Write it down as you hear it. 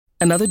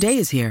Another day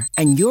is here,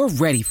 and you're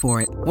ready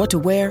for it. What to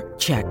wear?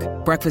 Check.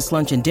 Breakfast,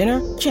 lunch, and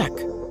dinner? Check.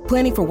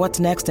 Planning for what's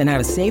next and how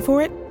to save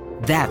for it?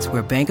 That's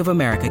where Bank of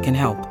America can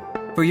help.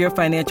 For your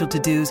financial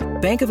to-dos,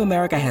 Bank of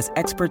America has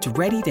experts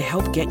ready to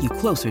help get you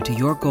closer to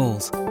your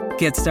goals.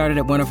 Get started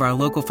at one of our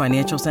local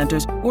financial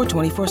centers or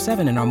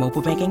 24/7 in our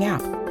mobile banking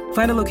app.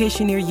 Find a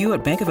location near you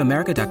at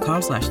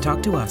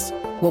bankofamerica.com/talktous.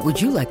 What would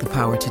you like the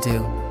power to do?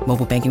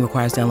 Mobile banking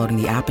requires downloading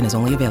the app and is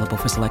only available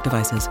for select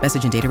devices.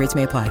 Message and data rates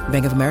may apply.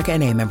 Bank of America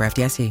N.A., member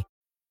FDIC.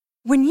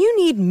 When you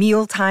need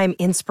mealtime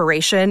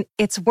inspiration,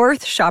 it's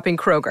worth shopping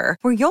Kroger,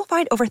 where you'll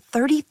find over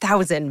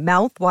 30,000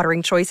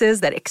 mouth-watering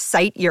choices that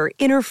excite your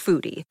inner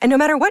foodie. And no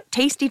matter what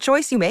tasty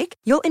choice you make,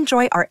 you'll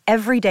enjoy our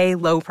everyday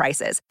low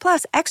prices,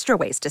 plus extra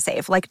ways to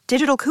save, like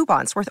digital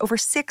coupons worth over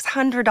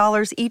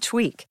 $600 each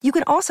week. You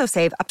can also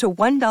save up to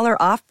 $1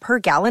 off per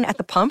gallon at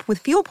the pump with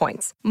fuel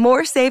points.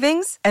 More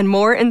savings and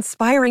more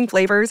inspiring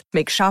flavors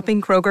make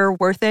shopping Kroger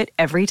worth it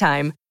every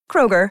time.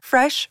 Kroger,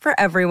 fresh for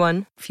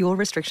everyone. Fuel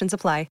restrictions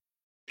apply.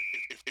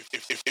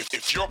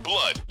 If your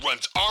blood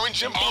runs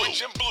orange and blue,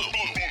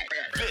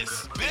 this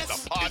is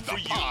the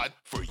pod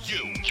for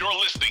you. You're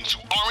listening to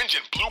Orange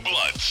and Blue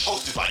Bloods,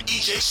 hosted by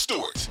EJ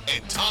Stewart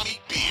and Tommy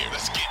Beer.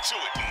 Let's get to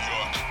it, New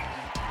York.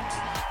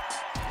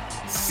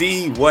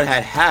 See, what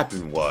had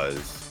happened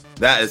was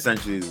that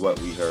essentially is what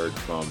we heard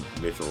from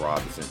Mitchell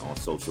Robinson on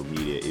social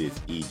media. It is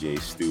EJ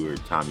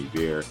Stewart, Tommy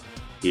Beer,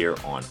 here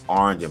on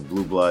Orange and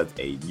Blue Bloods,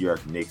 a New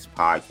York Knicks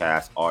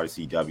podcast,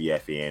 RC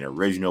WFAN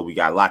original. We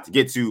got a lot to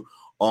get to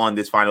on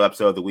this final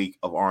episode of the week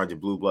of Orange and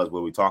Blue Bloods,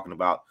 where we're talking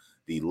about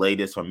the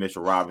latest from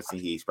Mitchell Robinson.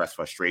 He expressed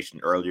frustration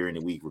earlier in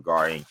the week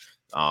regarding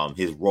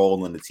his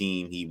role in the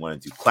team. He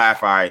wanted to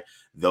clarify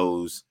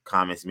those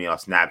comments made on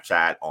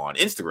Snapchat, on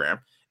Instagram.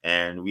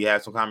 And we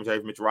had some commentary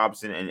from Mitchell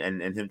Robinson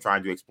and him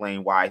trying to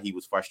explain why he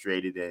was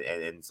frustrated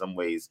and in some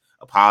ways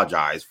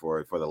apologize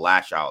for the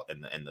lash out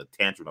and the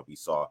tantrum that we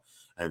saw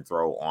him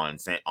throw on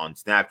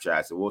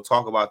Snapchat. So we'll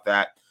talk about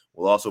that.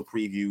 We'll also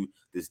preview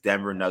this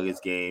Denver Nuggets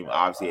game,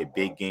 obviously a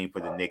big game for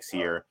the Knicks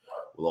here.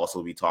 We'll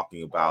also be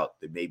talking about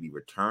the maybe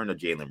return of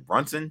Jalen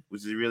Brunson,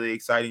 which is really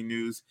exciting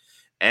news.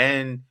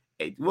 And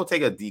we'll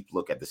take a deep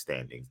look at the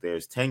standings.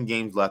 There's 10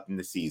 games left in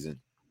the season.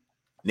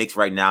 Knicks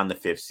right now in the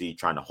 5th seed,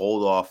 trying to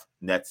hold off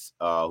Nets,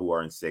 who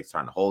are in 6th,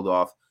 trying to hold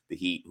off the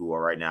Heat, who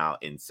are right now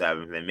in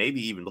 7th, and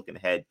maybe even looking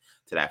ahead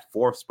to that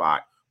 4th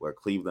spot, where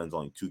Cleveland's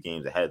only 2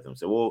 games ahead of them.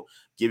 So we'll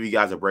give you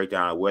guys a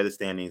breakdown of where the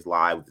standings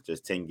lie with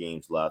just 10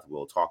 games left.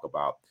 We'll talk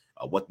about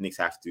what the Knicks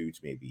have to do to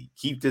maybe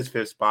keep this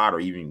 5th spot or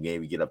even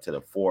maybe get up to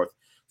the 4th.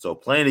 So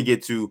plenty to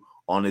get to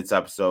on this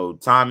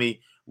episode.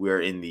 Tommy,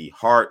 we're in the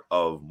heart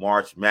of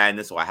March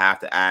Madness, so I have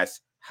to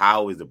ask,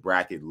 how is the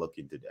bracket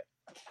looking today?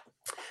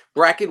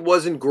 Bracket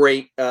wasn't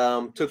great.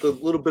 Took a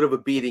little bit of a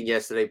beating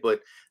yesterday,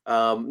 but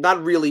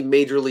not really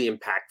majorly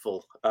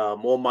impactful.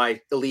 All my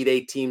Elite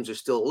 8 teams are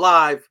still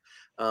alive.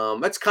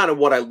 That's kind of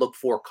what I look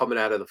for coming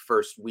out of the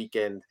first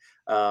weekend.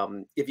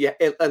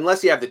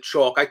 Unless you have the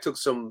chalk, I took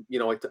some,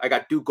 I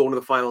got Duke going to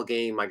the final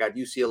game. I got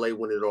UCLA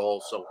winning it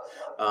all. So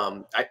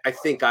I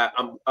think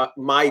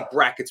my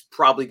bracket's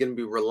probably going to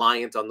be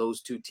reliant on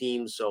those 2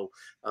 teams. So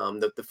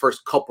the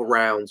first couple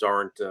rounds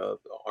aren't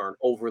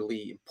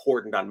overly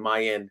important on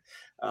my end.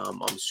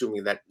 I'm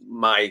assuming that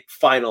my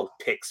final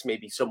picks may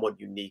be somewhat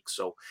unique,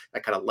 so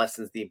that kind of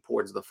lessens the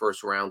importance of the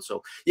first round.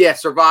 So yeah,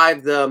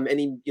 survived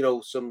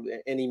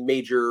any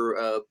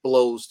major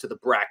blows to the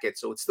bracket,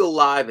 so it's still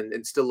alive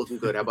and still looking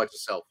good. How about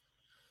yourself?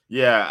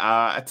 Yeah,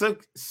 I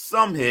took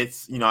some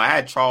hits. I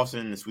had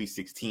Charleston in the Sweet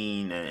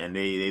 16, and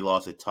they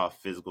lost a tough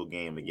physical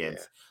game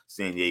against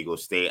San Diego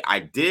State. I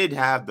did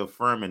have the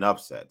Furman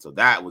upset, so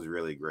that was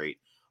really great.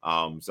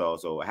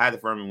 So I had the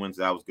Furman win,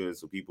 so that was good.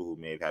 So people who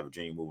may have had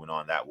Virginia moving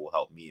on, that will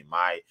help me in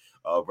my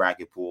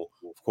bracket pool.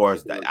 Of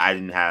course, I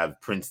didn't have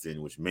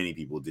Princeton, which many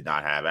people did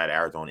not have. I had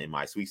Arizona in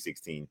my Sweet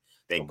 16.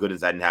 Thank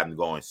goodness I didn't have them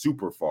going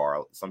super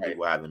far. Some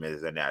people had them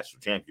as a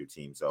national champion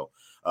team. So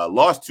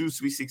lost 2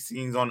 Sweet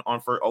 16s on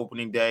for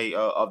opening day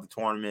of the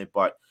tournament,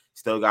 but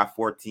still got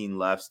 14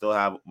 left. Still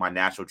have my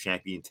national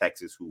champion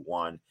Texas, who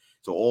won.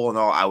 So all in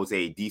all, I would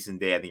say a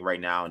decent day. I think right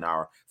now in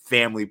our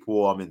family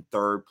pool, I'm in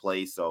 3rd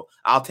place. So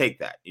I'll take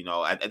that.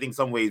 I think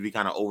some ways we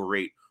kind of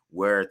overrate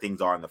where things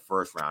are in the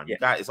first round.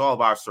 It's all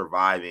about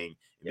surviving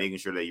and making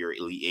sure that your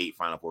Elite 8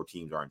 Final Four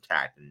teams are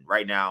intact. And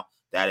right now,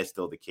 that is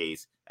still the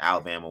case.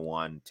 Alabama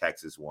won,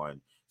 Texas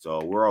won.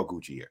 So we're all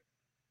Gucci here.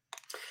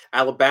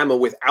 Alabama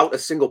without a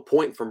single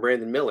point from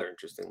Brandon Miller,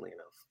 interestingly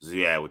enough.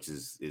 Yeah, which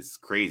is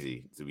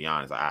crazy, to be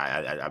honest.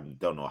 I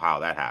don't know how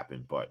that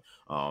happened, but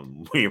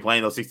when you're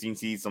playing those 16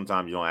 seeds,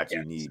 sometimes you don't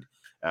actually need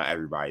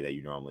everybody that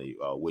you normally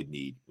would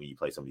need when you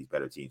play some of these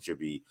better teams. Should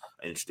be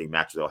an interesting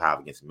match they'll have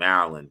against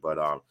Maryland. But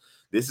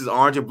this is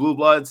Orange and Blue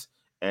Bloods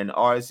and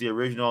Odyssey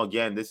Original.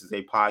 Again, this is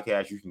a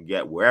podcast you can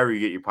get wherever you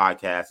get your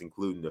podcasts,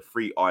 including the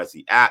free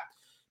Odyssey app.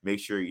 Make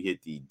sure you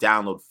hit the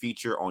download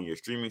feature on your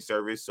streaming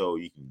service so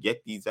you can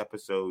get these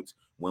episodes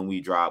when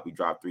we drop. We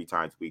drop 3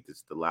 times a week. This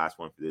is the last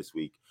one for this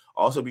week.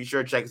 Also, be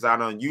sure to check us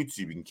out on YouTube.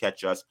 You can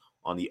catch us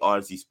on the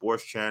Odyssey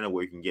Sports channel,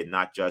 where you can get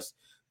not just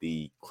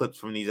the clips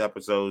from these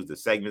episodes, the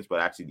segments, but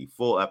actually the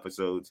full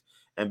episodes.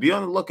 And be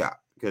on the lookout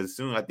because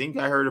soon, I think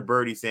I heard a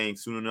birdie saying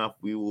soon enough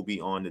we will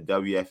be on the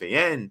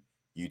WFAN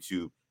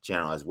YouTube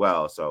channel as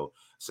well. So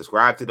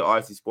subscribe to the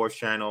Odyssey Sports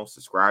channel,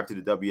 subscribe to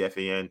the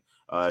WFAN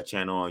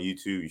channel on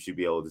YouTube. You should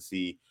be able to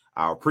see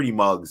our pretty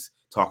mugs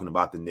talking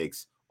about the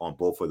Knicks on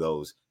both of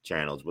those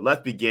channels. But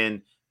let's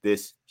begin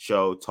this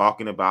show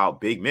talking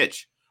about Big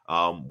Mitch.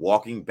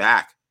 Walking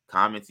back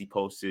comments he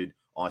posted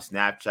on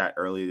Snapchat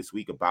earlier this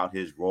week about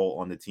his role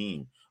on the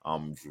team.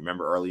 If you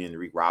remember earlier in the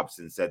week,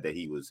 Robinson said that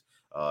he was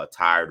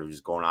tired of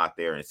just going out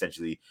there and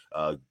essentially,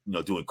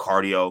 doing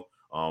cardio,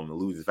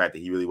 alluding to the fact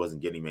that he really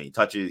wasn't getting many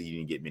touches. He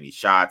didn't get many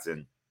shots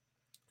and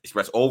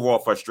expressed overall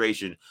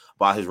frustration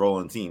about his role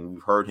on the team.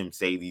 We've heard him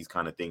say these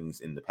kind of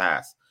things in the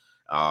past.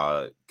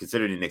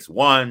 Considering the Knicks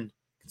won,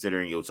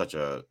 considering it was such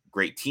a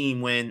great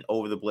team win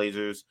over the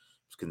Blazers,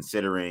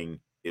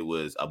 considering it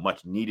was a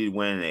much needed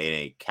win and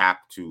a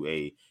cap to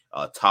a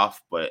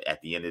tough, but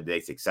at the end of the day,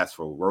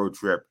 successful road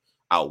trip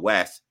out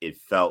west, it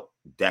felt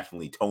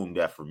definitely tone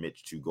deaf for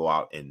Mitch to go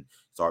out and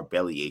start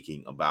belly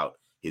aching about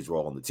his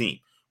role on the team.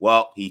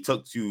 Well, he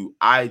took to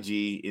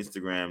IG,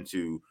 Instagram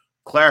to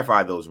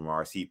clarify those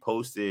remarks. He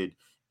posted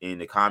in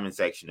the comment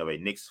section of a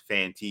Knicks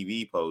Fan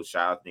TV post.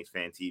 Shout out to Knicks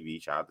Fan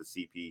TV. Shout out to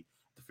CP,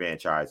 the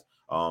franchise.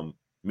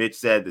 Mitch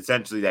said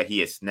essentially that he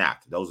had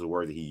snapped. Those are the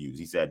words that he used.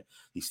 He said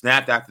he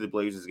snapped after the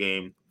Blazers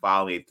game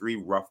following 3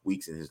 rough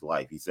weeks in his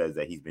life. He says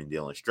that he's been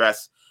dealing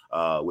stress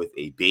with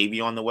a baby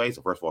on the way.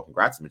 So first of all,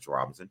 congrats to Mitchell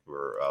Robinson.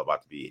 We're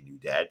about to be a new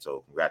dad.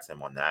 So congrats to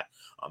him on that.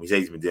 He said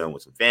he's been dealing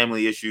with some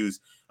family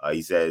issues.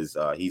 He says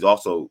he's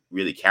also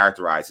really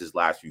characterized his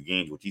last few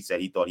games, which he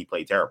said he thought he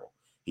played terrible.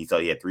 He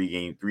thought he had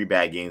 3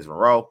 bad games in a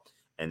row.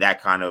 And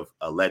that kind of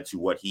led to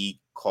what he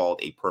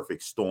called a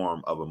perfect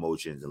storm of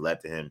emotions and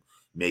led to him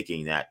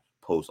making that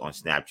post on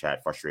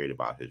Snapchat frustrated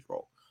about his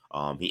role.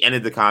 He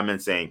ended the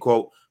comment saying,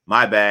 quote,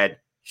 "My bad,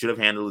 should have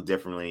handled it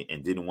differently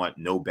and didn't want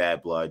no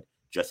bad blood,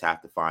 just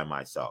have to find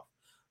myself."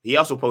 He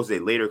also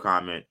posted a later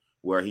comment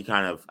where he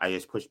kind of, I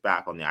guess, pushed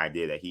back on the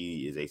idea that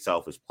he is a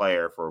selfish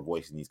player for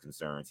voicing these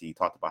concerns. He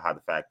talked about how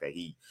the fact that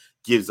he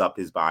gives up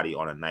his body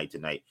on a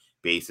night-to-night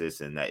basis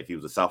and that if he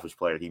was a selfish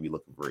player, he'd be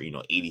looking for,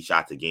 80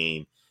 shots a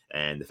game.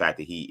 And the fact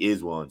that he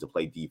is willing to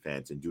play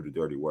defense and do the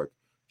dirty work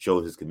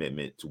shows his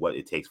commitment to what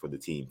it takes for the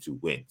team to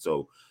win.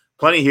 So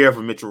plenty here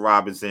for Mitchell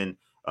Robinson.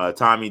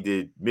 Tommy,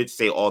 did Mitch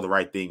say all the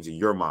right things in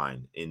your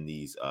mind in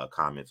these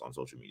comments on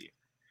social media?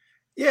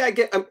 Yeah, I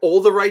get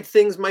all the right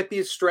things might be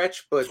a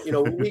stretch, but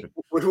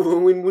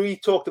when we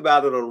talked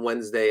about it on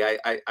Wednesday,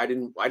 I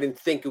didn't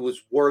think it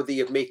was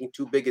worthy of making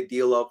too big a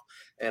deal of,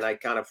 and I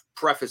kind of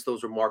prefaced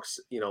those remarks,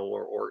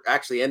 or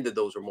actually ended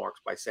those remarks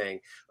by saying,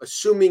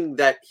 assuming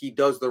that he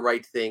does the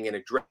right thing and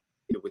address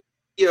it with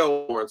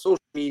or on social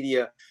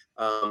media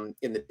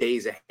in the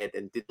days ahead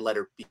and didn't let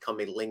it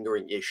become a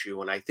lingering issue.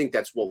 And I think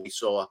that's what we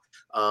saw.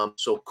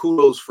 So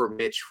kudos for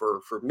Mitch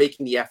for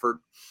making the effort,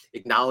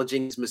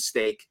 acknowledging his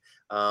mistake.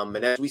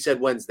 And as we said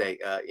Wednesday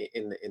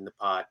in the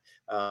pod,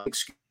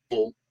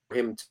 excusable for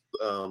him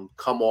to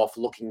come off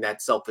looking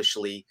that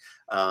selfishly.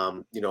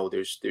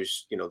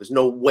 There's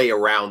no way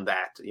around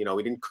that. He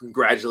didn't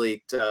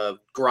congratulate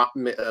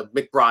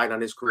McBride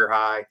on his career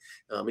high.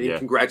 He didn't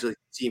congratulate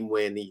the team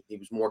win. He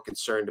was more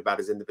concerned about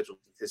his individual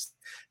statistics.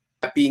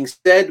 That being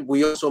said,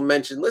 we also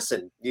mentioned,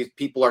 listen, these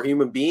people are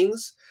human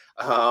beings.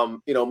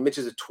 Mitch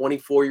is a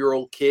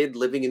 24-year-old kid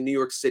living in New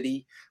York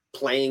City,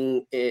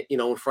 playing,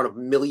 in front of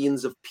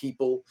millions of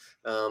people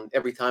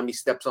every time he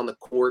steps on the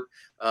court.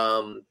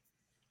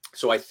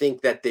 So I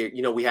think that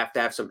we have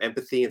to have some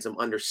empathy and some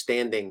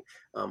understanding.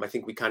 I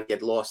think we kind of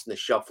get lost in the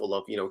shuffle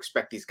of,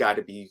 expect these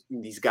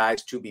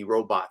guys to be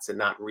robots and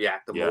not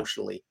react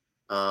emotionally.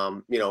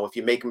 If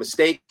you make a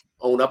mistake,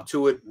 own up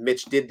to it.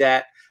 Mitch did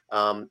that.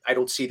 I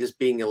don't see this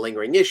being a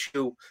lingering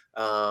issue.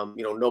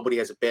 Nobody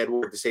has a bad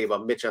word to say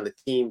about Mitch on the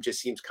team.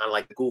 Just seems kind of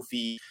like a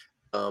goofy,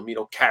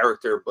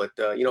 character. But,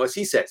 as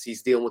he says,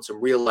 he's dealing with some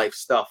real life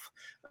stuff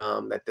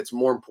that's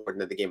more important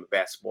than the game of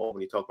basketball.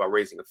 When you talk about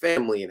raising a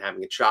family and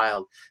having a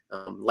child,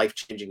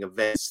 life-changing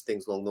events,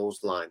 things along those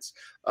lines.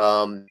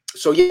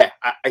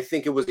 I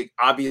think it was an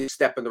obvious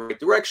step in the right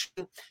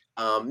direction.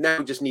 Now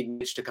we just need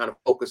Mitch to kind of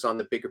focus on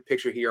the bigger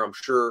picture here. I'm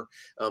sure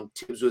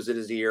Tibbs was in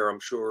his ear. I'm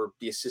sure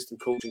the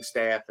assistant coaching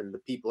staff and the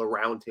people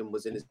around him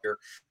was in his ear.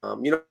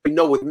 We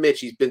know with Mitch,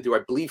 he's been through,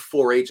 I believe,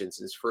 4 agents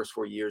in his first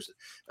 4 years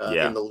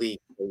in the league.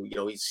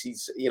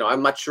 He's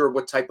I'm not sure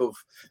what type of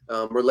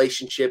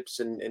relationships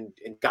and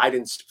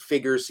guidance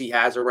figures he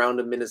has around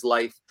him in his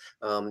life.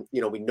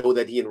 We know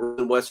that he enrolled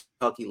in West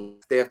Kentucky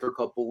left after a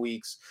couple of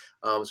weeks.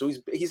 So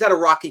he's had a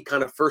rocky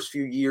kind of first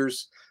few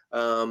years.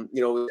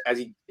 As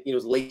he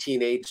was late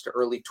teenage to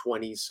early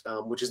 20s,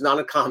 which is not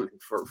uncommon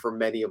for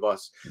many of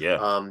us.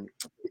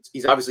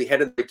 He's obviously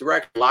headed in the right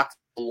direction, locked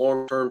a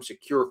long-term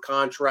secure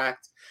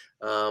contract,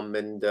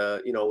 and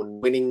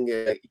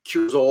winning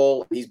cures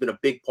all. He's been a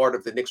big part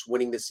of the Knicks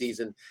winning this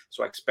season,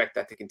 so I expect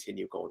that to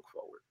continue going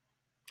forward.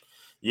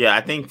 Yeah,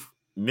 I think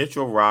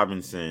Mitchell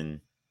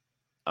Robinson,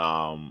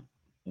 one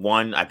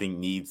one, I think,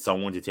 needs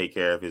someone to take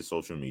care of his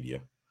social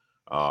media.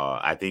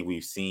 I think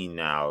we've seen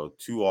now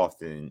too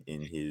often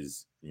in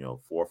his 4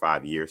 or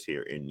 5 years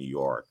here in New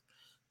York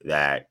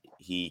that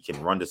he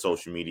can run to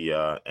social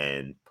media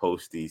and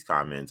post these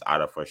comments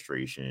out of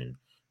frustration,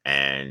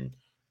 and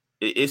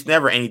it's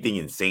never anything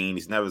insane.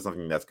 It's never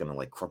something that's going to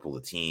like cripple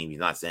the team. He's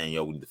not saying,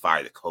 we need to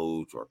fire the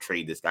coach or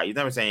trade this guy. He's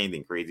never saying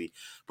anything crazy,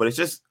 but it's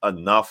just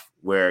enough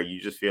where you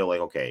just feel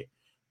like, okay,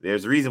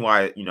 there's a reason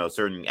why,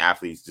 certain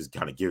athletes just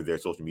kind of give their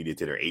social media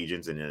to their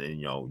agents. And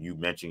you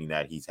mentioning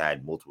that he's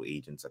had multiple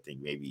agents, I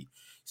think maybe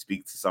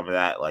speak to some of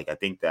that. Like, I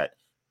think that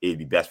it'd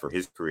be best for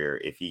his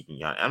career if he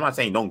can. I'm not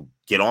saying don't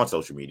get on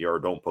social media or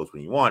don't post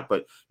when you want,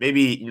 but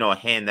maybe,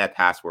 hand that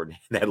password,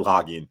 that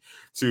login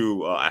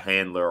to a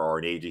handler or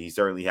an agent. He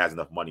certainly has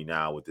enough money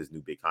now with this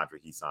new big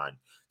contract he signed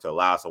to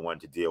allow someone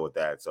to deal with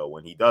that. So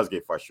when he does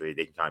get frustrated,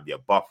 they can kind of be a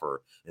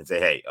buffer and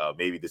say, hey,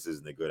 maybe this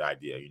isn't a good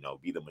idea.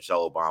 Be the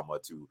Michelle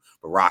Obama to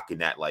Barack in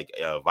that like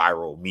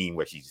viral meme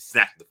where she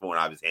snatched the phone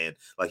out of his hand.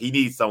 Like, he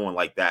needs someone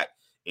like that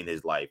in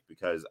his life,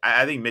 because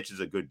I think Mitch is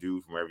a good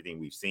dude from everything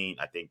we've seen.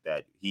 I think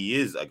that he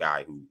is a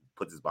guy who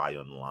puts his body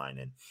on the line,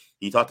 and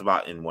he talked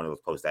about in one of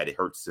those posts that it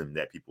hurts him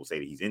that people say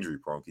that he's injury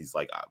prone. He's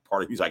like,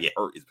 part of the reason I get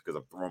hurt is because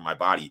I'm throwing my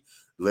body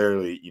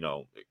literally,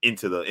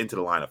 into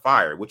the line of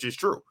fire, which is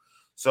true.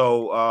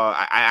 So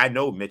I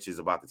know Mitch is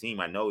about the team.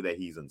 I know that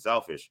he's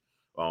unselfish,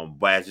 but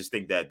I just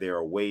think that there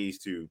are ways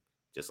to,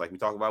 just like we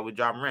talked about with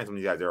Ja Morant, some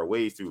of these guys, there are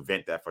ways to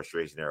vent that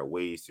frustration. There are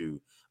ways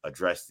to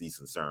address these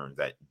concerns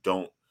that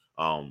don't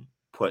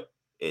put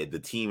the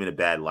team in a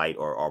bad light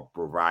or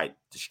provide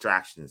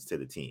distractions to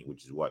the team,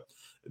 which is what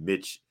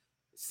Mitch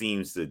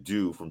seems to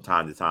do from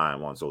time to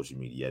time on social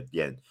media.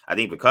 Again, I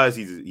think because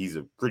he's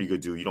a pretty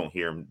good dude, you don't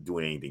hear him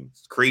doing anything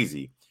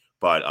crazy.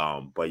 But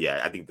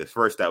yeah, I think the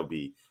first step would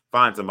be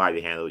find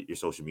somebody to handle your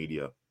social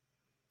media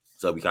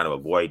so we kind of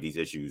avoid these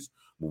issues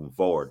moving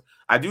forward.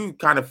 I do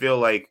kind of feel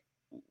like,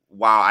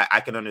 while I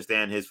can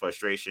understand his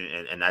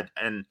frustration, and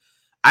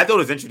I thought it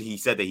was interesting he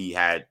said that he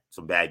had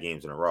some bad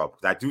games in a row,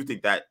 because I do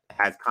think that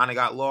has kind of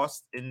got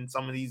lost in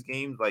some of these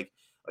games. Like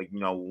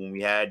when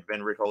we had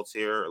Ben Rickholtz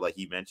here, like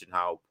he mentioned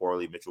how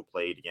poorly Mitchell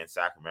played against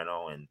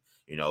Sacramento, and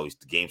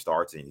the game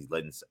starts and he's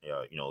letting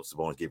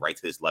Sabonis get right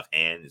to his left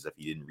hand as if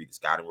he didn't read the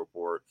scouting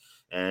report.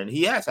 And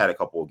he has had a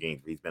couple of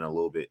games where he's been a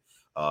little bit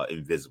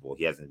invisible.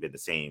 He hasn't been the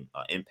same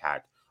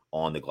impact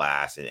on the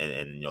glass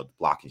and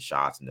blocking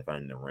shots and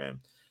defending the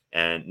rim.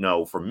 And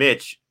for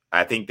Mitch,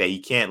 I think that he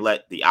can't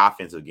let the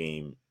offensive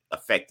game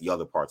affect the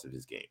other parts of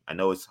his game. I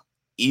know it's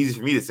easy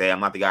for me to say. I'm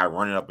not the guy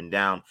running up and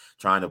down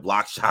trying to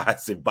block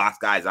shots and box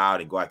guys out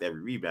and go after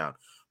every rebound.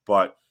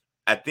 But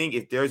I think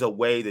if there's a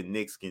way the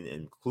Knicks can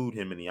include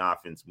him in the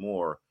offense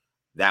more,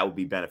 that would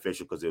be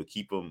beneficial, because it'll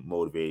keep him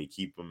motivated,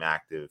 keep him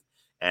active.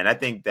 And I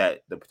think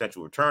that the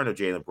potential return of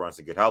Jalen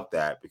Brunson could help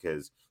that,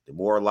 because the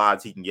more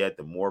lives he can get,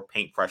 the more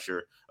paint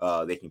pressure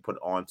they can put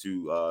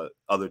onto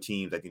other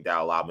teams. I think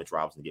that'll allow Mitch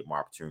Robinson to get more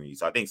opportunities.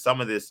 So I think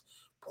some of this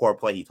poor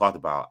play he talked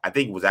about, I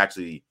think was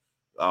actually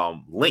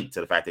linked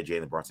to the fact that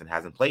Jalen Brunson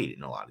hasn't played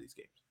in a lot of these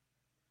games.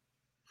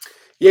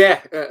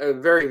 Yeah, a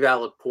very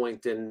valid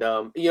point. And,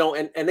 and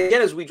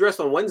again, as we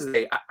addressed on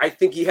Wednesday, I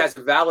think he has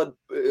a valid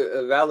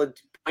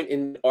point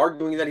in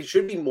arguing that he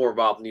should be more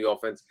involved in the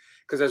offense.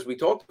 Because as we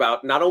talked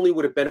about, not only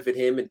would it benefit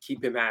him and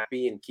keep him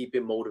happy and keep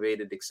him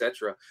motivated,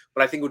 etc.,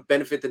 but I think it would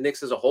benefit the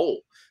Knicks as a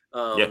whole.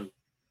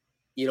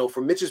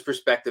 From Mitch's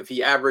perspective,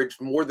 he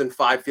averaged more than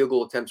 5 field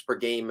goal attempts per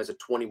game as a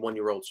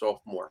 21-year-old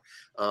sophomore.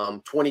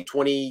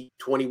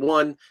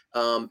 2020-21,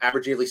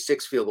 averaged nearly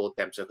 6 field goal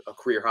attempts, a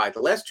career high.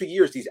 The last 2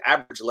 years, he's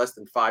averaged less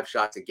than 5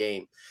 shots a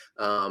game.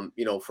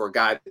 For a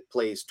guy that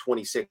plays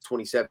 26,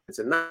 27,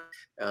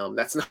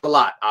 that's not a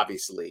lot,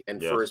 obviously.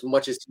 And for as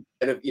much as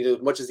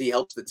he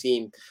helps the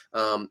team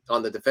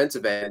on the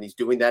defensive end, he's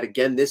doing that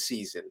again this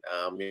season.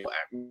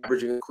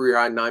 Averaging a career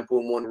high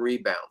 9.1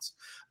 rebounds.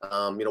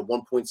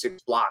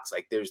 1.6 blocks.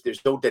 Like there's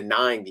no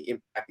denying the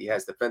impact he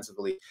has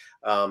defensively.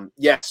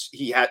 Yes,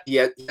 he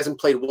hasn't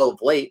played well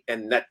of late,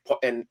 and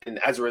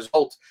as a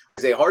result,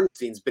 Isaiah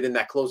Hartenstein's been in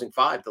that closing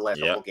 5 the last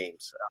couple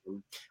games.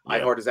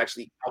 Ihart has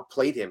actually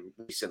outplayed him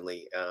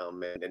recently,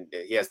 and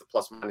he has the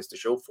plus minus to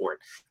show for it.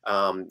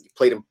 He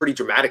played him pretty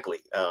dramatically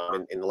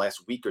in the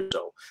last week or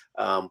so.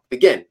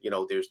 Again,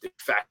 there's the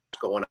facts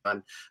going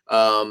on,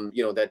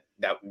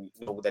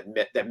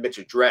 that Mitch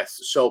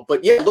addressed. So,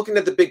 but yeah, looking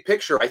at the big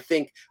picture, I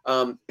think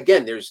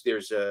again, there's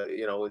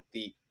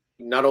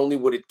not only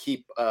would it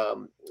keep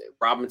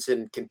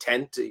Robinson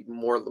content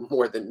more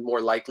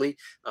likely,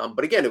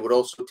 but again, it would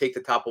also take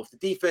the top off the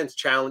defense,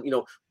 challenge,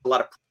 a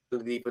lot of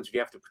the defense. If you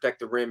have to protect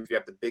the rim, if you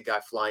have the big guy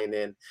flying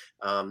in.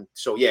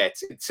 So yeah,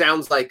 it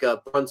sounds like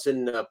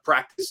Brunson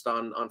practiced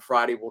on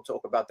Friday. We'll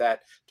talk about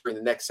that during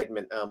the next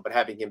segment. But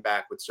having him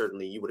back would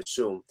certainly, you would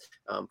assume,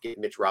 give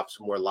Mitch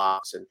Robinson more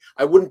locks. And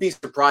I wouldn't be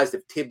surprised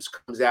if Tibbs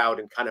comes out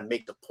and kind of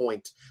make the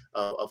point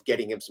of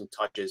getting him some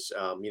touches.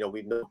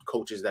 We've known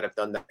coaches that have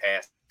done that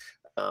past.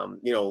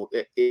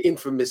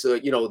 Infamous.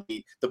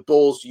 The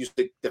Bulls used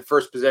to, the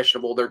first possession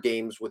of all their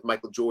games with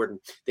Michael Jordan,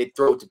 they'd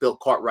throw it to Bill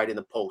Cartwright in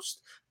the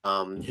post.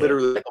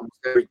 Literally like almost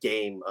every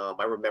game.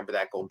 I remember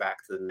that going back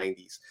to the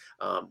 90s.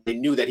 They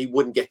knew that he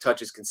wouldn't get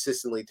touches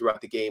consistently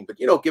throughout the game, but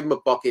give him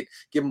a bucket,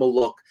 give him a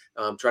look,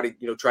 try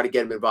to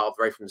get him involved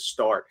right from the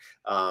start.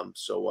 We'll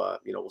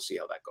see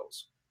how that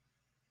goes.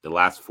 The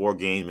last 4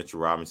 games, Mitchell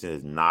Robinson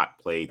has not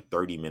played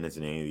 30 minutes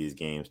in any of these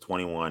games.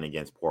 21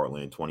 against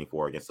Portland,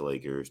 24 against the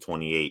Lakers,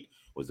 28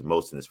 was the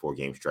most in this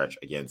 4-game stretch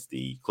against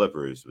the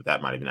Clippers, but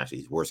that might have been actually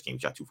his worst game. He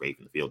shot 2 for 8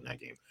 from the field in that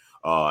game.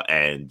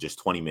 And just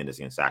 20 minutes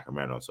against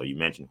Sacramento. So you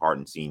mentioned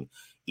Hartenstein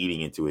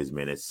eating into his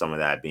minutes, some of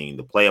that being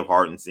the play of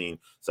Hartenstein,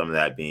 some of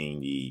that being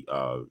the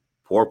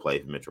poor play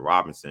from Mitchell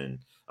Robinson.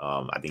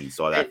 I think you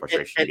saw that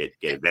frustration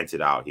get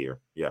vented out here.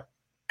 Yeah.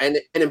 And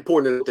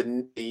important,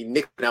 the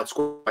Knicks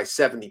outscored by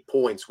 70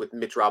 points with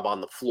Mitch Rob on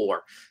the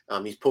floor.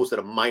 He's posted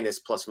a minus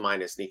plus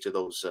minus in each of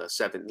those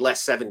 7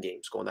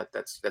 games.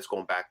 That's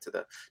going back to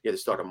the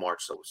start of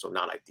March. So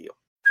not ideal.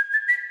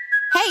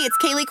 Hey, it's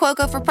Kaylee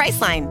Cuoco for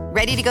Priceline.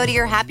 Ready to go to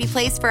your happy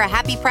place for a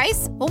happy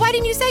price? Well, why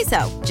didn't you say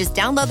so? Just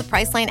download the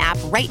Priceline app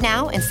right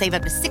now and save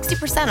up to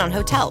 60% on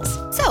hotels.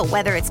 So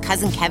whether it's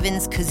Cousin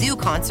Kevin's Kazoo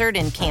Concert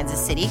in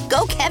Kansas City,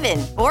 go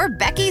Kevin, or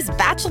Becky's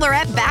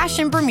Bachelorette Bash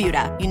in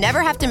Bermuda, you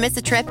never have to miss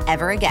a trip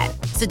ever again.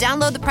 So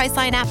download the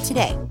Priceline app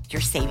today.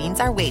 Your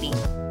savings are waiting.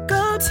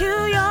 Go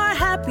to your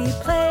happy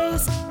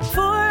place for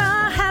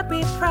a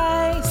happy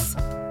price.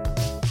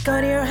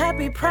 Go to your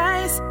happy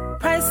price,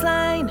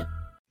 Priceline.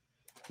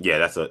 Yeah,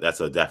 that's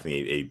a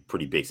definitely a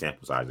pretty big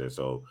sample size there.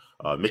 So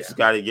Mitch has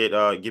got to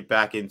get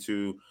back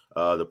into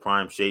the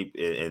prime shape,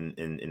 and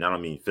I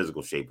don't mean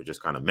physical shape, but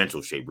just kind of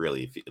mental shape,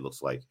 really, it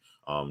looks like,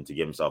 to get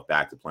himself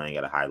back to playing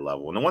at a high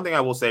level. And the one thing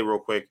I will say real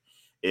quick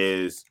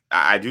is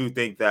I do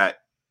think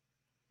that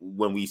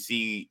when we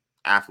see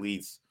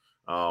athletes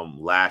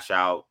lash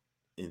out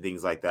and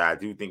things like that, I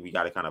do think we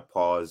got to kind of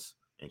pause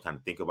and kind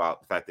of think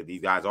about the fact that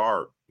these guys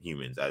are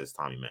humans, as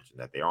Tommy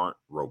mentioned, that they aren't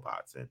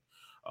robots. And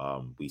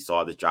we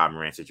saw this Ja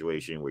Morant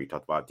situation where he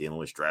talked about dealing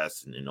with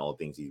stress and all the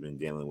things he's been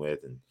dealing with.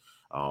 And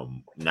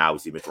now we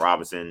see Mitch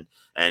Robinson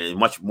and in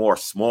much more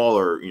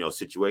smaller,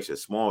 situation,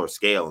 smaller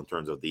scale in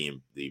terms of the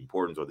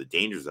importance or the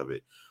dangers of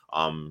it.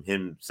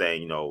 Him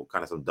saying,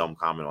 kind of some dumb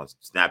comment on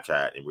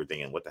Snapchat, and we're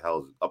thinking, what the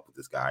hell is up with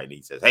this guy? And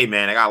he says, hey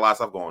man, I got a lot of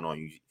stuff going on.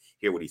 You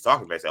hear what he's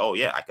talking about. I say, oh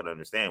yeah, I can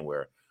understand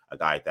where a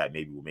guy like that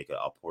maybe will make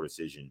a poor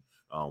decision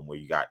where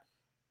you got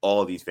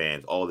all these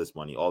fans, all this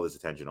money, all this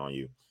attention on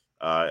you.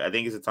 I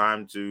think it's a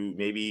time to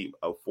maybe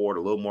afford a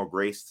little more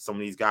grace to some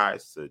of these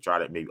guys, to try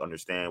to maybe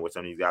understand where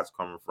some of these guys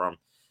are coming from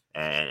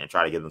and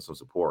try to give them some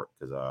support.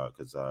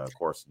 Because of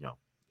course,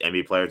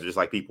 NBA players are just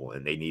like people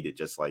and they need it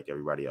just like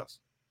everybody else.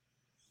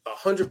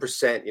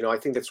 100%. I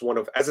think that's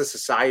as a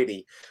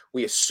society,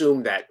 we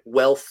assume that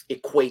wealth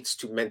equates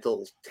to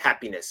mental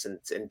happiness and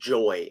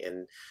joy.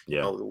 And,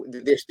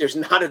 there's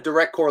not a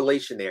direct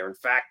correlation there. In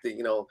fact,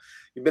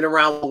 you've been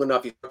around long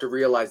enough, you have to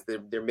realize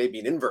that there may be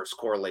an inverse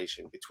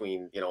correlation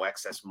between,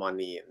 excess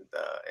money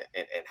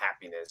and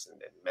happiness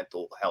and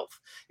mental health,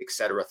 et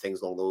cetera,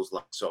 things along those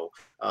lines. So,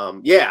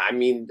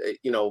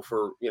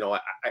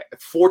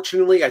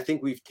 fortunately, I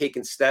think we've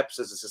taken steps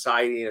as a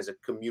society and as a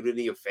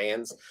community of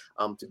fans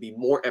to be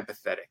more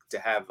empathetic, to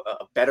have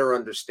a better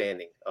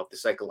understanding of the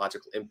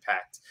psychological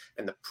impact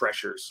and the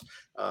pressures.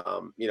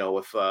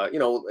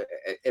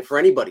 If for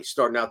anybody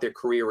starting out their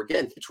career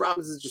again, Mitch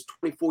Robinson is just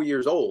 24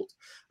 years old.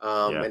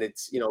 And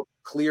it's,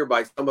 clear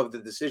by some of the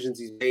decisions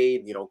he's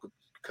made,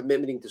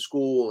 committing to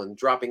school and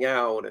dropping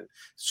out and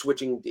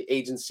switching the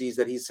agencies,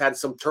 that he's had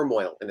some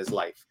turmoil in his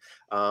life.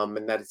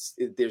 And that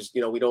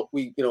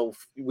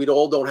we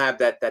all don't have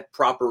that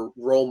proper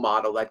role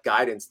model, that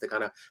guidance to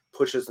kind of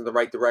push us in the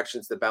right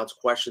directions, to bounce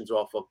questions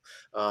off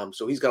of.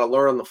 So he's got to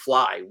learn on the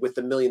fly with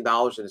 $1 million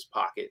in his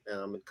pocket.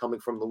 And coming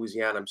from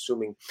Louisiana, I'm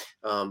assuming,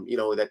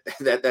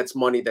 that's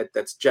money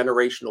that's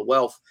generational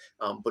wealth.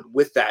 But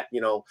with that,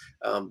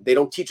 they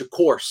don't teach a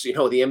course. The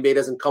NBA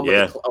doesn't come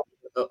with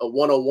a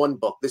 101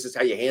 book. This is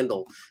how you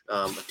handle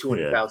a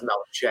 $200,000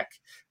 check.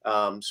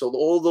 So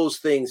all those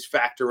things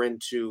factor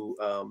into,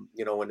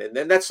 and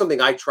that's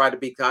something I try to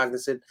be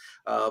cognizant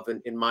of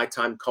in my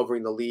time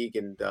covering the league.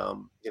 And,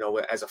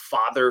 as a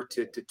father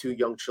to 2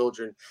 young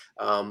children,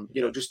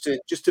 just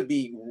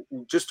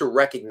to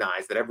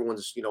recognize that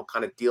everyone's,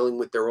 kind of dealing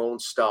with their own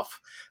stuff.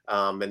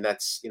 And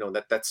that's,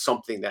 that's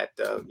something that,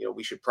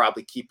 we should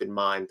probably keep in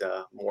mind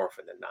more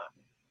often than not.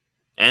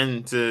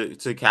 And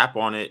to cap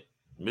on it,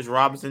 Mitch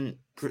Robinson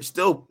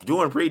still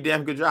doing a pretty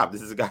damn good job.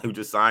 This is a guy who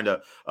just signed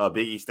a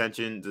big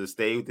extension to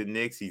stay with the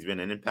Knicks. He's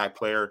been an impact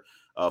player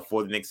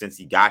for the Knicks since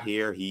he got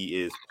here.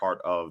 He is part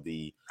of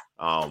the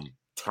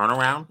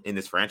turnaround in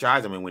this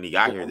franchise. I mean, when he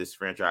got here, this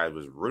franchise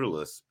was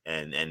ruthless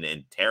and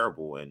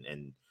terrible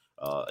and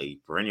a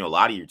perennial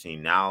lot of your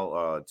team.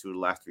 Now, 2 of the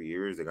last 3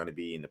 years, they're going to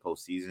be in the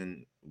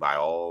postseason by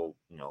all,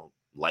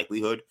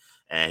 likelihood.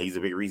 And he's a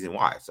big reason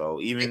why.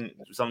 So even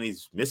some of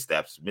these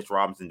missteps, Mitch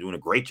Robinson doing a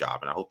great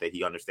job. And I hope that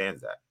he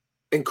understands that.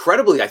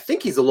 Incredibly, I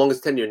think he's the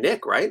longest tenure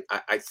Nick, right?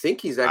 I think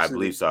he's I actually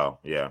believe so.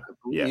 Yeah.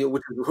 Yeah.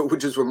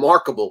 which is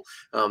remarkable.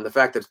 The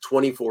fact that a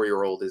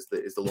 24-year-old is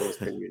the longest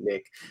tenured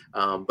Nick.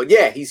 But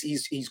yeah,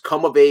 he's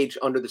come of age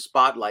under the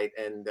spotlight,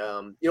 and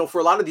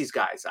for a lot of these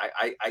guys,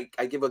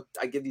 I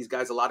give these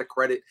guys a lot of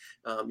credit.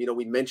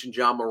 We mentioned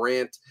John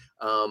Morant,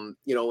 and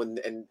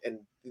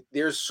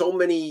there's so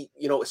many,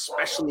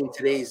 especially in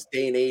today's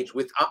day and age.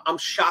 I'm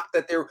shocked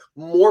that there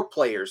more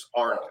players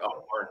aren't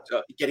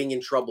getting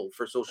in trouble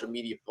for social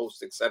media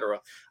posts, etc.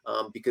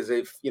 Because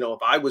if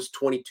I was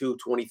 22,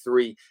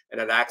 23 and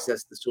had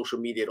access to social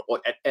media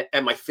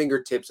at my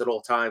fingertips at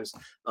all times,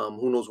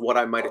 who knows what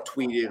I might have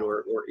tweeted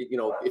or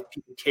if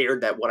people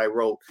cared that what I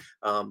wrote.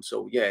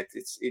 So yeah,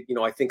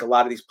 I think a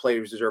lot of these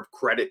players deserve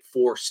credit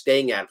for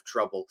staying out of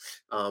trouble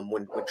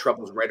when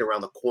trouble's right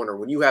around the corner.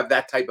 When you have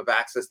that type of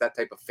access, that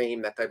type of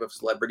fame, that type of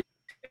celebrity,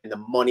 and the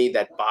money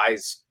that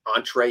buys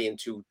entree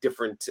into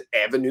different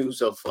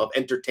avenues of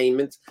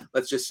entertainment,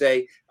 let's just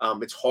say,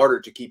 it's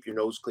harder to keep your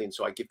nose clean.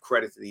 So I give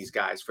credit to these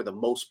guys for the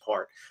most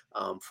part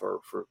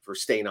for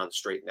staying on the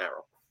straight and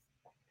narrow.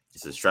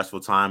 It's a stressful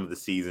time of the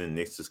season.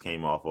 Knicks just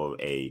came off of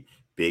a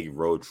big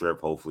road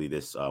trip. Hopefully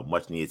this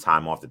much needed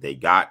time off that they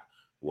got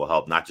will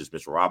help not just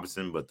Mitchell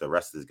Robinson, but the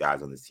rest of the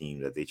guys on the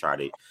team that they try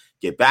to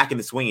get back in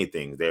the swing of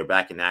things. They're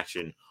back in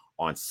action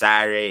on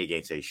Saturday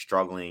against a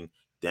struggling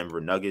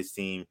Denver Nuggets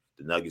team.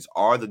 The Nuggets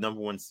are the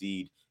number 1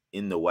 seed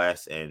in the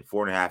West and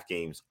 4.5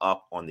 games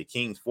up on the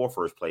Kings for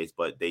first place,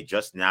 but they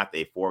just snapped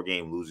a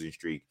 4-game losing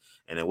streak,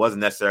 and it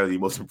wasn't necessarily the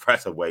most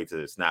impressive way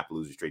to snap a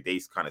losing streak. They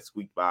kind of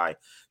squeaked by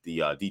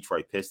the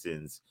Detroit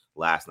Pistons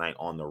last night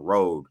on the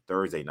road.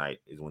 Thursday night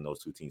is when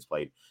those two teams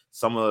played.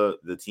 Some of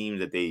the teams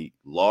that they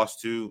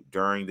lost to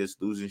during this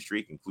losing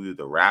streak included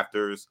the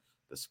Raptors,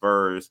 the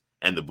Spurs,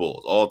 and the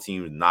Bulls. All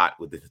teams not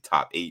within the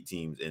top 8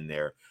 teams in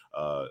their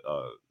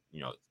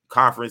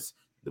conference.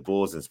 The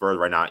Bulls and Spurs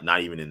right now not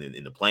even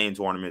in the play-in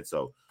tournament.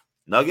 So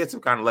Nuggets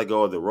have kind of let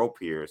go of the rope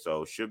here.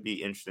 So should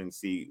be interesting to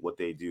see what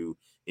they do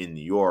in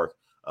New York.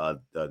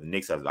 The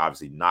Knicks have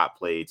obviously not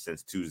played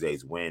since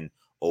Tuesday's win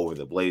over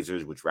the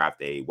Blazers, which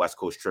wrapped a West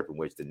Coast trip in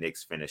which the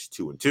Knicks finished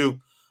 2-2.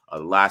 The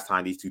last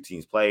time these two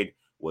teams played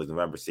was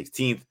November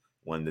 16th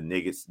when the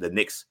Knicks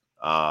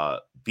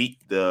beat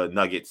the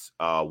Nuggets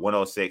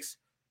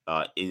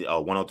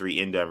 103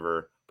 in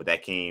Denver, but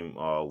that came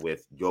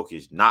with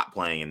Jokic not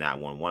playing in that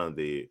one. One of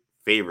the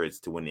favorites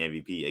to win the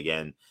MVP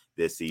again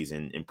this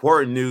season.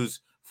 Important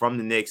news from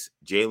the Knicks: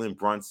 Jalen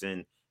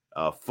Brunson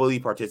fully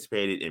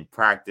participated in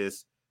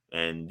practice,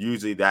 and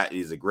usually that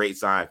is a great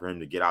sign for him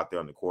to get out there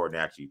on the court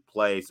and actually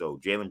play. So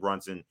Jalen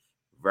Brunson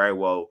very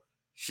well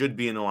should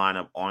be in the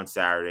lineup on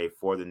Saturday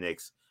for the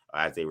Knicks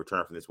as they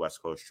return from this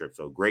West Coast trip.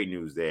 So great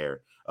news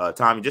there.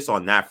 Tommy, just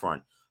on that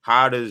front,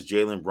 how does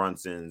Jalen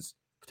Brunson's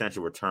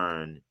potential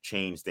return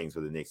change things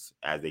for the Knicks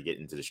as they get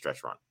into the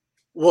stretch run?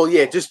 Well,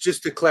 yeah, just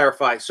to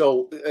clarify.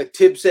 So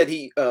Tibbs said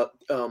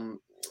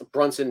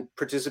Brunson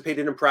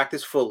participated in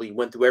practice fully,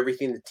 went through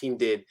everything the team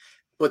did,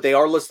 but they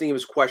are listing him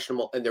as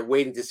questionable, and they're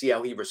waiting to see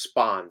how he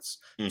responds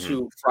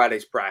to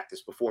Friday's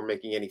practice before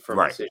making any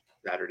firm decision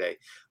Saturday.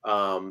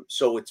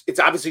 So it's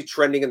obviously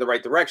trending in the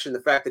right direction.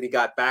 The fact that he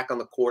got back on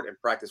the court and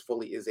practiced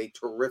fully is a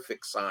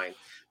terrific sign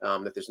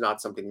that there's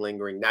not something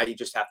lingering. Now you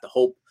just have to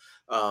hope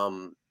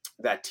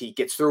that he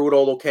gets through it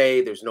all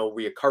okay. There's no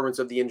reoccurrence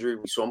of the injury.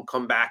 We saw him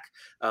come back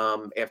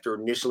after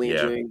initially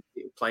injuring,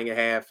 playing a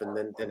half, and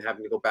then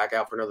having to go back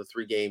out for another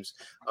 3 games.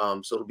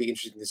 So it'll be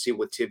interesting to see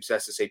what Tibbs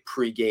has to say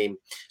pre-game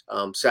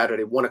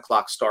Saturday,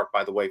 1:00 start,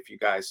 by the way, for you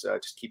guys.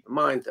 Just keep in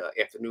mind,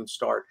 afternoon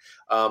start.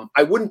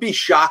 I wouldn't be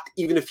shocked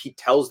even if he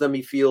tells them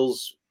he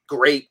feels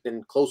great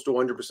and close to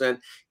 100%,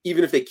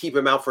 even if they keep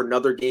him out for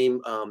another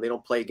game. They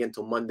don't play again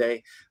until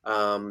Monday.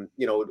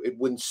 It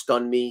wouldn't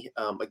stun me.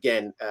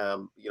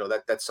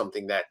 That's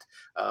something that,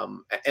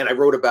 and I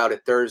wrote about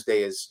it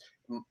Thursday, is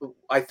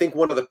I think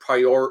one of the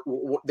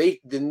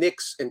the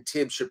Knicks and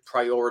Tibbs should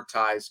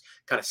prioritize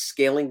kind of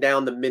scaling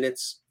down the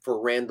minutes for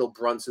Randall,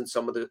 Brunson,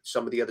 some of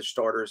the other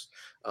starters.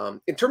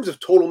 In terms of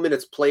total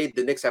minutes played,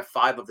 the Knicks have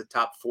 5 of the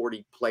top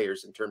 40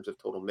 players in terms of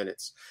total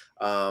minutes.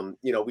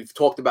 We've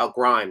talked about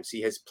Grimes. He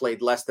has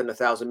played less than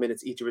 1,000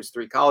 minutes each of his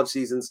 3 college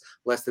seasons,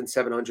 less than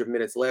 700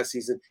 minutes last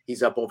season.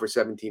 He's up over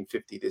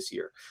 1,750 this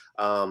year.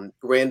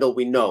 Randall,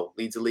 we know,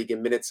 leads the league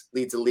in minutes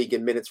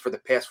for the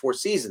past 4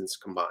 seasons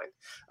combined.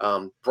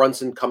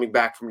 Brunson coming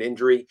back from an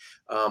injury.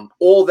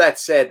 All that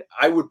said,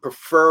 I would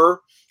prefer,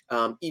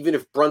 even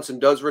if Brunson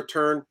does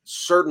return,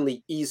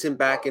 certainly ease him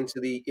back into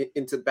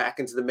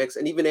the mix.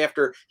 And even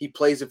after he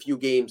plays a few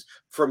games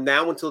from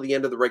now until the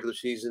end of the regular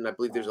season, I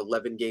believe there's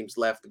 11 games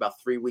left, about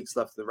 3 weeks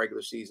left of the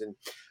regular season.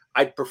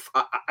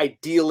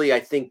 Ideally, I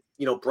think,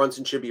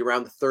 Brunson should be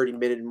around the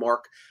 30-minute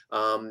mark.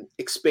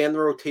 Expand the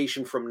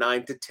rotation from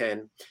 9 to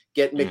 10.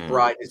 Get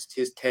McBride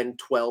his 10,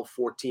 12,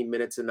 14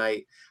 minutes a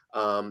night.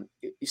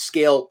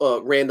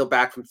 Scale Randall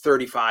back from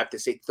 35 to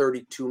say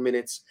 32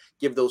 minutes.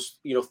 Give those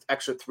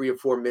extra 3 or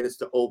 4 minutes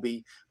to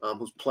Obi,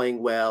 who's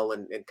playing well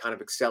and kind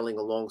of excelling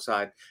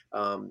alongside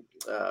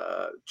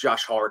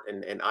Josh Hart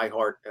and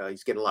Ihart.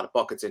 He's getting a lot of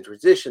buckets in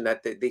transition.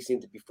 That they seem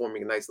to be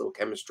forming a nice little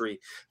chemistry.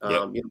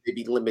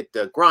 Maybe limit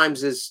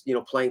Grimes's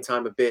playing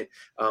time a bit.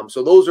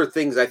 So those are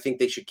things I think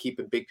they should keep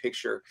in big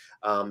picture,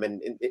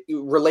 and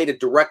related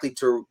directly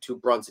to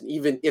Brunson.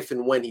 Even if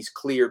and when he's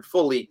cleared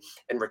fully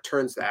and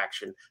returns to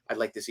action, I'd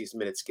like to see his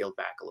minutes scaled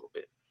back a little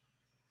bit.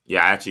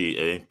 Yeah,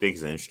 actually, I think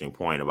it's an interesting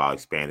point about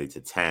expanding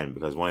to 10,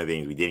 because one of the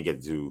things we didn't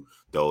get to,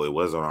 though it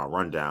was on our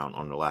rundown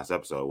on the last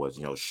episode, was,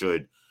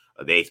 should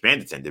they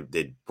expand to 10?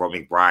 Did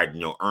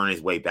McBride, earn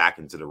his way back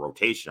into the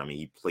rotation? I mean,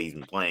 he's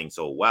been playing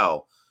so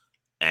well,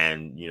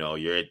 and,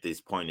 you're at this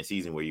point in the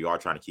season where you are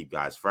trying to keep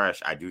guys fresh.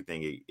 I do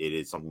think it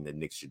is something that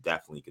Knicks should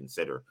definitely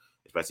consider,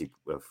 especially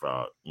if,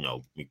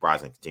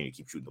 McBride's going to continue to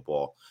keep shooting the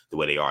ball the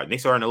way they are.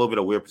 Knicks are in a little bit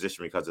of a weird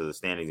position because of the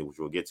standings, which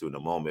we'll get to in a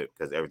moment,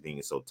 because everything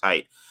is so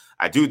tight.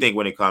 I do think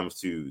when it comes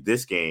to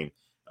this game,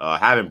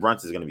 having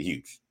Brunson is going to be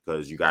huge,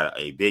 because you got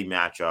a big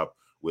matchup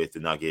with the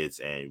Nuggets,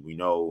 and we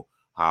know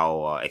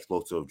how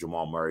explosive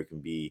Jamal Murray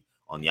can be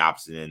on the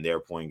opposite end, their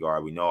point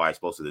guard. We know how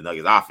explosive the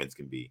Nuggets offense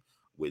can be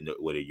with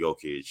a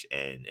Jokic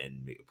and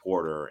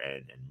Porter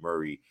and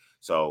Murray.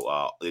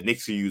 So the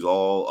Knicks can use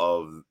all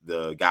of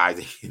the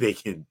guys they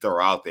can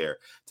throw out there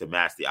to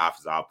match the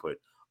offensive output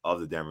of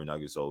the Denver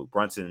Nuggets. So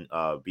Brunson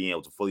being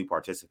able to fully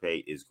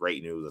participate is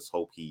great news. Let's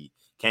hope he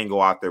can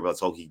go out there, but let's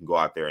hope he can go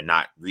out there and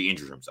not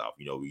re-injure himself.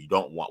 You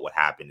don't want what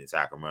happened in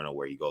Sacramento,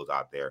 where he goes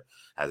out there,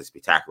 has a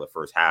spectacular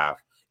first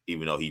half,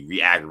 even though he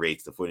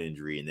re-aggravates the foot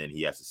injury and then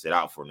he has to sit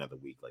out for another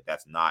week. Like,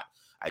 that's not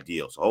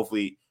ideal. So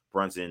hopefully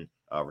Brunson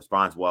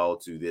responds well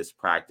to this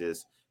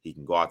practice. He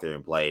can go out there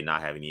and play and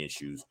not have any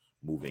issues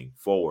moving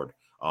forward.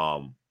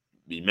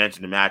 We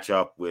mentioned the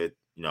matchup with,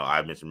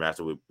 I mentioned the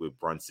matchup with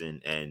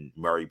Brunson and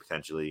Murray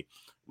potentially.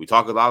 We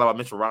talk a lot about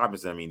Mitchell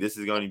Robinson. I mean, this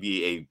is going to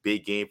be a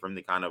big game for him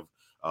to kind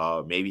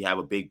of maybe have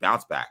a big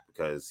bounce back,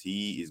 because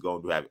he is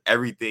going to have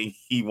everything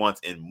he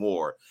wants and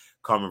more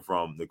coming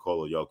from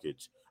Nikola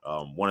Jokic,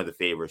 one of the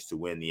favorites to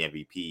win the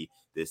MVP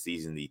this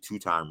season, the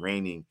 2-time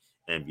reigning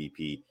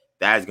MVP.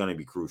 That is going to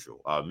be crucial.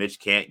 Mitch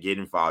can't get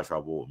in foul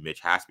trouble. Mitch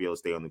has to be able to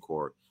stay on the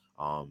court.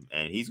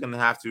 And he's going to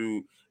have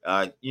to,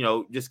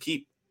 just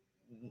keep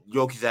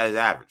Jokic at his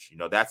average.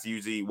 That's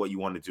usually what you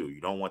want to do.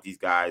 You don't want these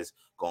guys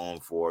going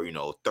for,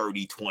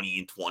 30, 20,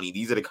 and 20.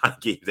 These are the kind of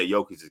games that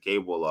Jokic is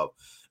capable of.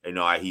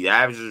 He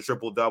averages a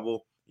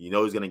triple-double. He's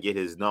going to get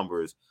his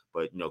numbers,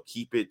 but,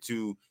 keep it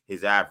to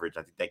his average.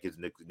 I think that gives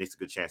Knicks a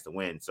good chance to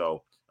win.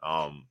 So,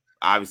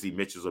 obviously,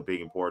 Mitchell's a big,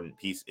 important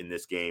piece in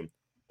this game.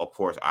 Of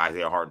course,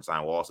 Isaiah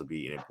Hartenstein will also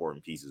be an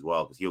important piece as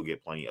well, because he'll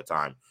get plenty of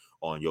time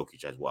on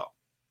Jokic as well.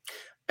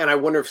 And I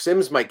wonder if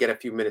Sims might get a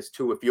few minutes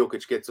too if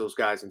Jokic gets those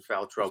guys in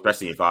foul trouble.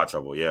 Especially in foul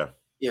trouble, yeah.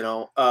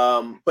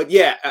 But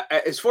yeah,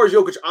 as far as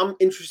Jokic, I'm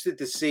interested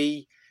to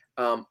see.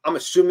 I'm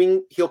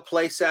assuming he'll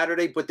play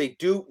Saturday, but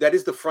that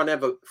is the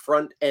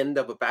front end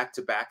of a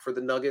back-to-back for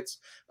the Nuggets.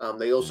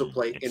 They also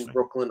play in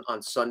Brooklyn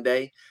on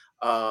Sunday.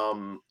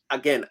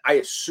 Again, I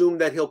assume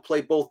that he'll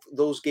play both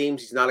those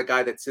games. He's not a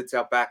guy that sits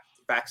out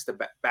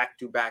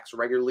back-to-backs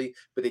regularly,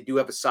 but they do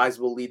have a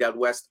sizable lead out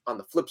west. On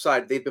the flip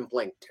side, they've been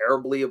playing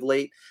terribly of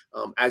late.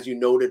 As you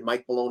noted,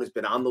 Mike Malone has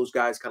been on those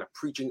guys, kind of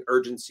preaching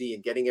urgency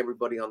and getting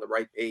everybody on the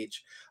right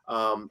page.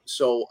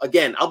 So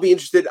again, I'll be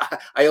interested.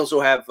 I also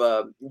have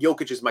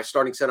Jokic as my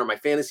starting center on my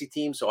fantasy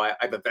team, so I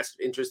have a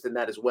vested interest in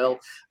that as well,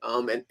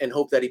 and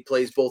hope that he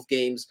plays both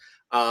games.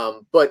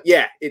 But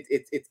yeah,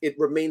 it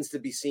remains to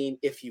be seen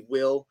if he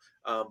will.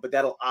 But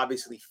that'll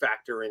obviously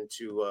factor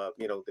into I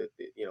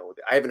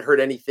haven't heard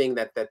anything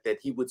that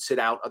he would sit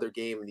out other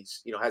game, and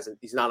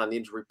he's not on the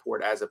injury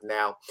report as of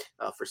now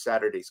for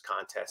Saturday's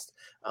contest.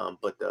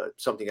 But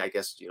something I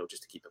guess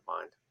just to keep in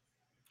mind.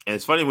 And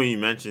it's funny when you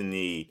mention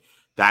the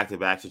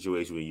back-to-back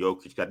situation with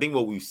Jokic. I think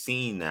what we've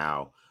seen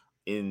now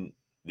in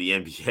the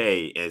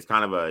NBA, and it's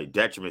kind of a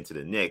detriment to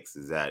the Knicks,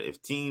 is that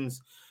if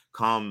teams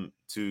come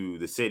to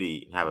the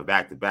city and have a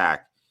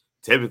back-to-back,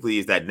 typically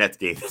is that Nets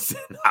game that's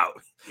sitting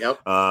out.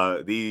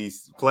 Yep.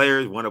 These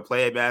players want to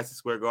play at Madison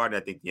Square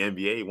Garden. I think the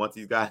NBA wants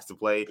these guys to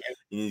play in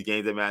these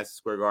games at Madison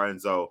Square Garden.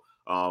 So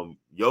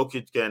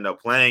Jokic can end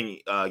up playing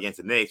against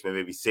the Knicks, but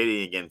maybe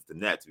sitting against the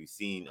Nets. We've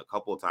seen a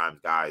couple of times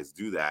guys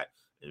do that.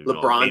 And,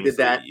 LeBron did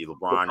that.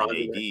 LeBron and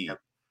AD. Yep.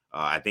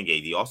 I think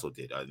AD also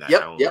did. I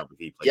don't remember if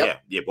he played.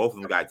 Yeah, both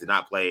of them guys did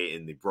not play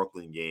in the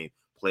Brooklyn game,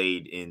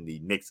 played in the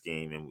Knicks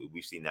game, and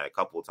we've seen that a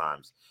couple of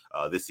times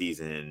this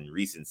season and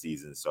recent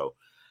seasons. So,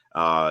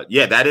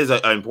 that is an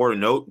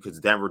important note, because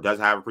Denver does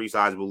have a pretty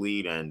sizable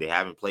lead, and they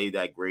haven't played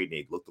that great.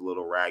 They looked a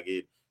little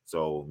ragged,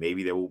 so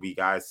maybe there will be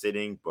guys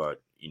sitting,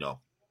 but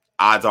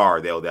odds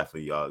are they'll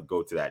definitely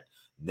go to that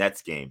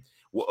Nets game.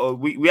 Well,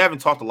 we haven't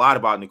talked a lot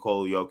about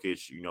Nikola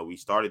Jokic. You know, we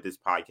started this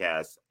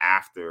podcast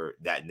after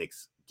that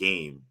Knicks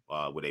game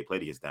where they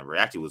played against Denver. It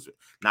actually was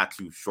not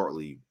too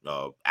shortly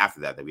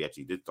after that we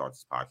actually did start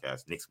this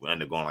podcast. Knicks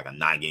ended up going like a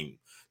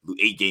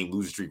 8-game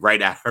losing streak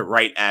right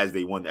as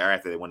they won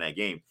after they won that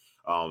game.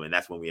 And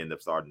that's when we ended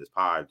up starting this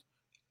pod.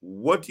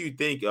 What do you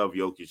think of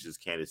Jokic's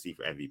candidacy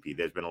for MVP?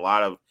 There's been a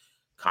lot of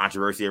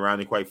controversy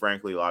around it, quite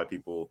frankly. A lot of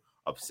people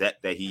upset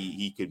that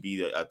he could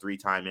be a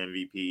 3-time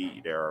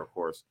MVP. There are, of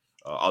course,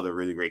 other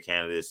really great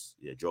candidates.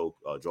 Yeah, Joel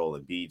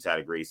Embiid's had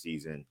a great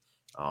season.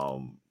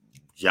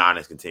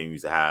 Giannis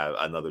continues to have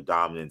another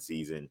dominant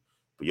season.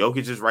 But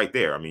Jokic is right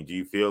there. I mean, do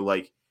you feel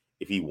like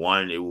if he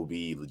won, it will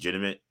be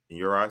legitimate in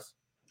your eyes?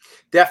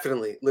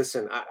 Definitely.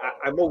 Listen,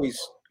 I'm always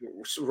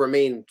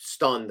remain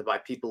stunned by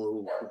people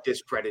who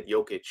discredit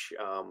Jokic.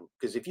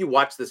 Because if you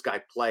watch this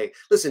guy play,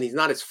 listen, he's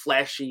not as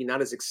flashy,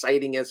 not as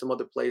exciting as some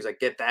other players. I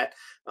get that.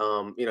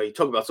 You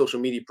talk about social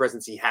media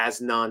presence, he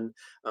has none.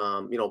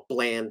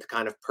 Bland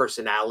kind of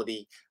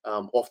personality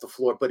off the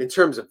floor. But in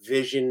terms of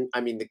vision,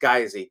 I mean, the guy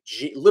is a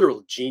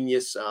literal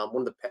genius.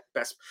 One of the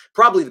best,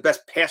 probably the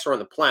best passer on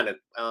the planet,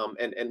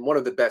 and one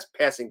of the best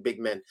passing big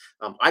men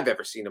I've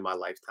ever seen in my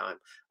lifetime.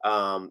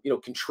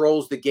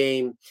 Controls the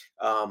game,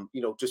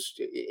 just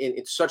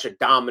in such a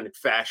dominant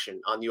fashion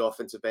on the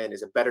offensive end,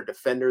 is a better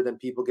defender than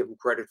people give him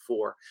credit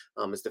for.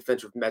 His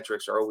defensive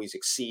metrics are always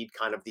exceed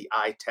kind of the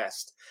eye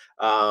test.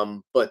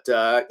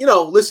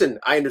 Listen,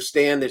 I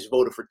understand there's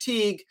voter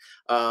fatigue.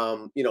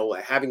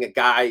 Having a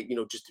guy,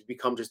 just to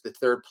become just the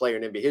third player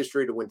in NBA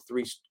history to win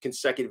 3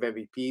 consecutive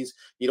MVPs.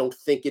 You don't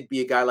think it'd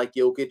be a guy like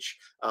Jokic,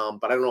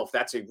 but I don't know if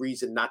that's a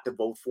reason not to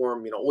vote for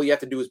him. All you have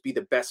to do is be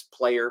the best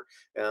player,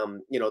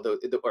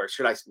 or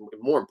should I say,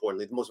 more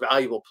importantly, the most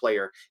valuable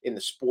player in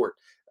the sport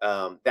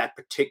that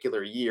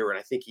particular year. And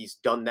I think he's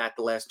done that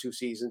the last 2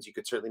 seasons. You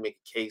could certainly make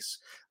a case,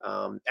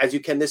 as you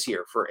can this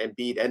year, for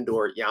Embiid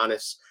and/or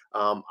Giannis.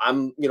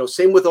 I'm,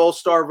 same with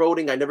all-star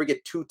voting. I never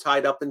get too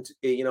tied up into,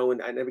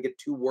 and I never get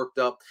too worked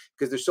up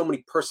because there's so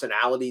many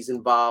personalities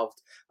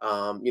involved.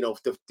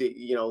 The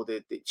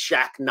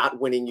Shaq not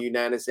winning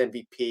unanimous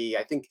MVP.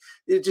 I think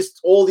it just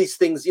all these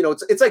things,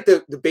 it's like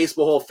the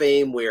Baseball Hall of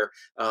Fame where,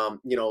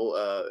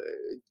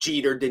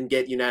 Jeter didn't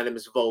get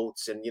unanimous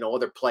votes and,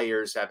 other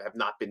players have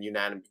not been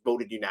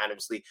voted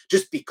unanimously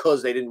just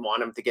because they didn't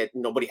want him to get,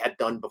 nobody had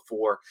done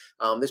before.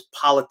 There's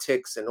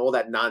politics and all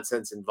that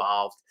nonsense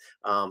involved.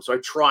 So I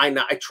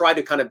try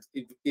to kind of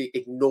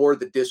ignore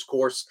the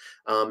discourse.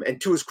 And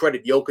to his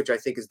credit, Jokic, I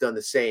think, has done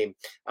the same.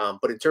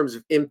 But in terms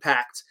of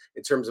impact,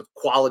 in terms of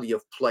quality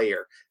of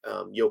player,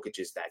 Jokic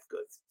is that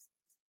good.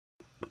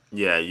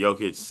 Yeah,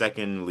 Jokic, 2nd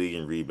in the league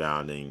in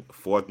rebounding,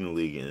 4th in the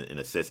league in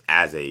assists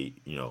as a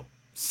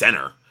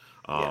center.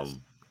 Yes.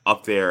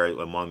 Up there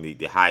among the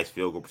highest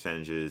field goal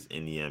percentages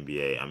in the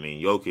NBA. I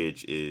mean,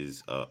 Jokic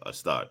is a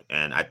stud,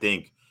 and I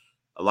think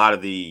a lot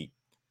of the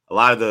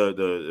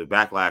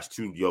backlash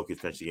to Jokic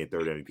potentially getting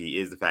 3rd MVP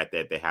is the fact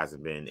that there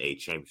hasn't been a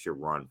championship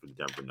run for the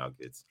Denver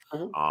Nuggets.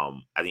 Mm-hmm.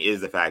 I think it is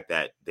the fact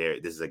that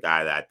this is a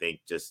guy that I think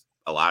just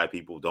a lot of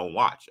people don't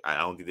watch. I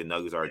don't think the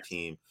Nuggets are a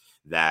team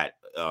that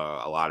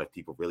a lot of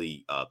people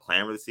really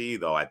clamor to see,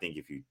 though. I think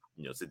if you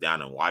sit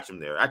down and watch them,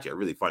 they're actually a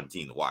really fun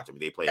team to watch. I mean,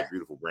 they play a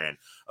beautiful brand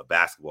of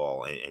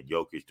basketball, and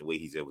Jokic, the way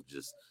he's able to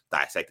just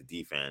dissect the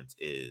defense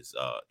is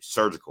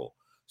surgical.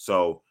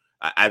 So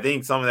I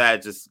think some of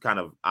that just kind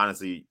of,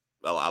 honestly,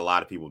 a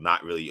lot of people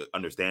not really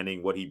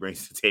understanding what he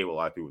brings to the table. A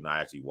lot of people not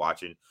actually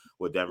watching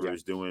what Denver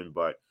is doing.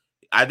 But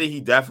I think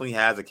he definitely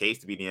has a case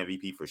to be the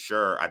MVP for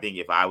sure. I think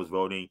if I was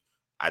voting,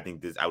 I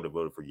would have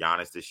voted for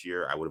Giannis this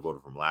year. I would have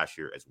voted for him last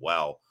year as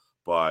well.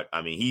 But,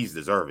 I mean, he's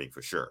deserving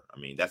for sure. I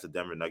mean, that's a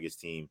Denver Nuggets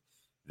team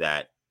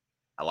that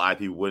a lot of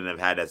people wouldn't have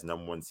had as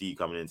number 1 seed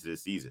coming into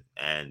this season.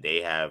 And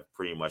they have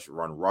pretty much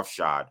run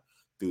roughshod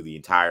through the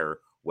entire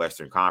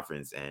Western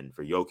Conference. And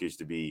for Jokic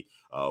to be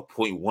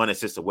 0.1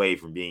 assists away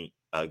from being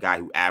a guy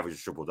who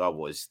averages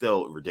triple-double is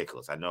still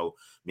ridiculous. I know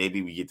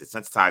maybe we get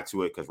desensitized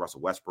to it because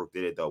Russell Westbrook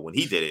did it, though. When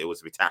he did it, it was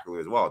spectacular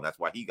as well. And that's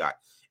why he got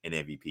an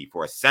MVP.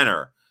 For a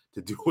center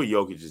to do what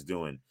Jokic is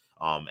doing,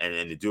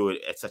 and to do it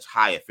at such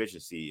high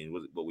efficiency and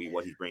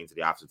what he's bringing to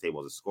the opposite table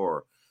as a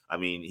scorer. I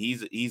mean,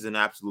 he's an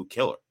absolute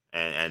killer.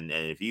 And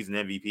if he's an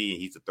MVP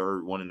and he's the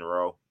 3rd one in a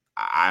row,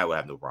 I would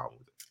have no problem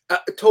with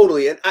it.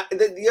 Totally. And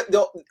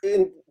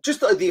just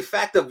the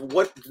fact of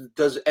what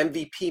does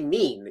MVP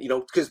mean,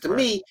 because to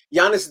me,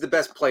 Giannis is the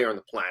best player on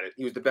the planet.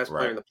 He was the best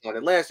player on the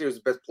planet last year. He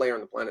was the best player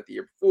on the planet the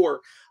year before.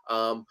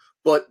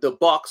 But the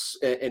Bucks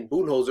and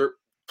Budenholzer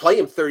play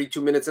him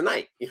 32 minutes a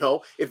night.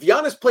 If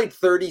Giannis played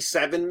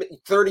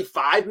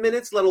 35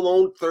 minutes, let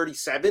alone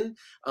 37,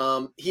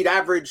 he'd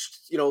averaged,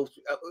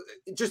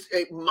 just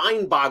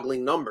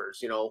mind-boggling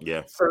numbers,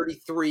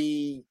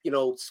 33,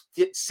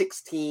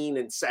 16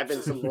 and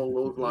 7, something along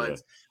those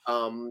lines.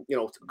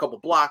 A couple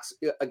blocks.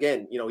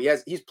 Again,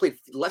 he's played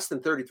less than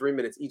 33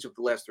 minutes each of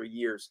the last 3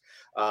 years.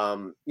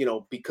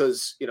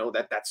 Because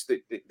that's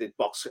the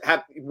Bucks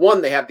have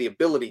they have the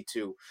ability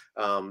to,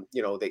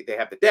 they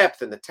have the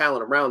depth and the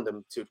talent around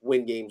them to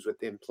win games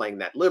with him playing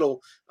that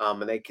little,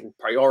 and they can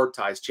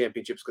prioritize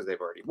championships because they've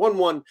already won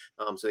one,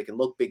 so they can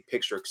look big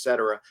picture,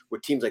 etc.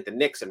 Where teams like the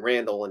Knicks and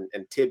Randall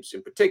and Tibbs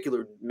in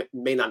particular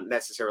may not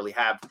necessarily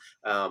have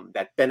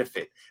that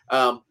benefit.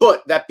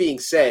 But that being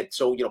said,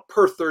 so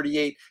per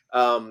 38.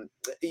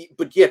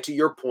 But yeah, to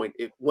your point,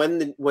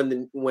 when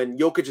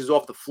Jokic is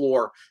off the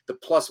floor, the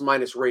plus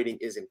minus rating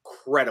is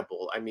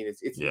incredible. I mean,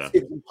 it's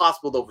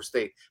impossible to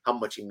overstate how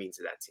much he means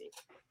to that team.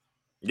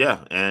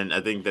 Yeah, and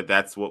I think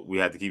that's what we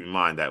have to keep in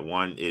mind. That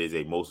one, it is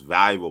a most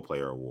valuable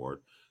player award,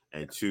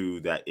 and two,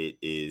 that it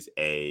is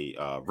a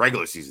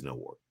regular season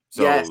award.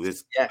 So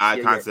this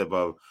concept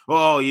of,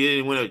 you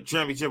didn't win a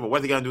championship, or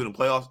what they going to do in the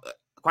playoffs,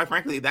 quite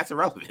frankly, that's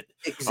irrelevant.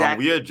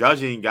 Exactly. We are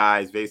judging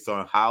guys based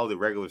on how the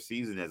regular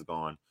season has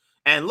gone.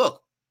 And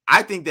look,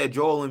 I think that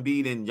Joel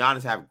Embiid and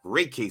Giannis have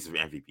great cases for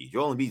MVP.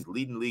 Joel Embiid's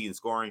leading the league in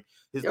scoring.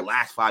 His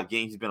last 5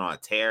 games, he's been on a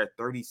tear,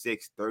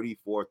 36,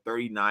 34,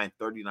 39,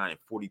 39, and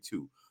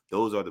 42.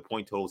 Those are the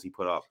point totals he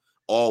put up,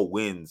 all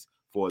wins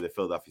for the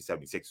Philadelphia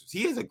 76ers.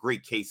 He has a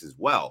great case as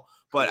well.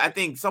 But I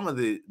think some of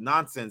the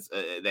nonsense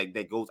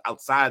that goes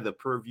outside of the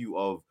purview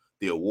of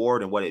the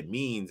award and what it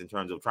means in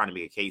terms of trying to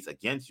make a case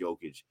against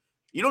Jokic,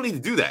 you don't need to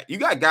do that. You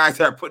got guys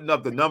that are putting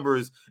up the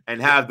numbers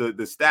and have the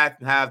stats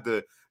and have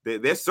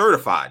they're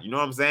certified. You know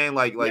what I'm saying?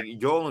 Like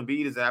Joel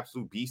Embiid is an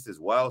absolute beast as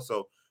well.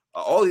 So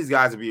all these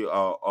guys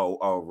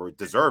are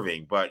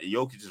deserving, but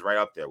Jokic is right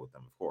up there with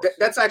them, of course.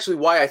 That's actually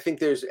why I think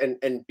there's,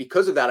 and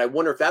because of that, I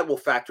wonder if that will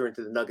factor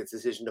into the Nuggets'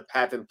 decision to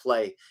have him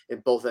play in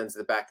both ends of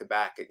the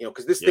back-to-back.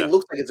 Because this thing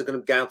looks like it's going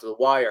to go down to the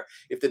wire.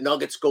 If the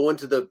Nuggets go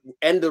into the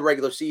end of the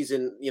regular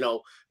season,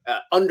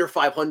 under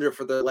 500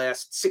 for the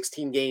last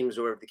 16 games,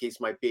 or whatever the case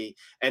might be,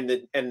 and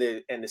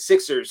the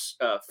Sixers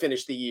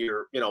finish the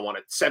year, on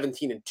a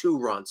 17-2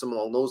 run, something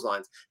along those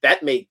lines,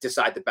 that may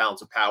decide the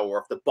balance of power.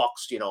 If the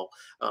Bucks,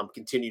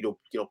 continue to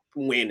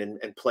win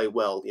and play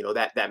well,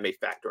 that may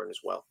factor in as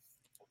well.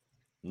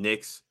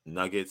 Knicks,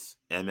 Nuggets,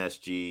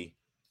 MSG,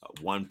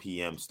 1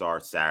 p.m.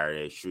 start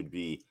Saturday should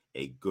be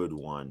a good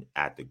one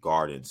at the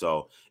Garden.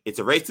 So it's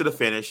a race to the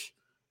finish,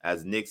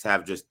 as Knicks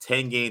have just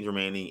 10 games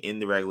remaining in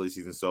the regular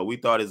season. So we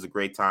thought it was a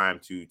great time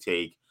to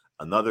take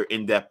another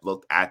in-depth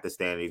look at the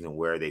standings and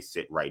where they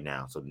sit right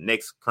now. So the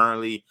Knicks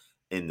currently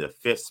in the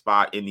 5th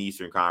spot in the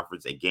Eastern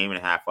Conference, a game and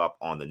a half up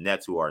on the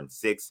Nets, who are in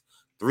 6th,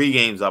 3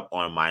 games up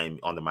on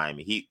the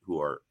Miami Heat, who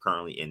are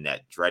currently in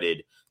that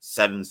dreaded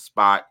 7th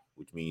spot,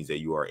 which means that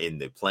you are in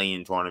the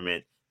play-in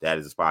tournament. That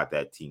is a spot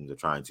that teams are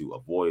trying to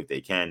avoid if they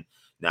can.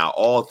 Now,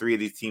 all 3 of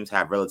these teams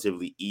have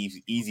relatively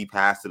easy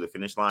paths to the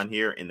finish line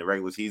here in the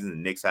regular season. The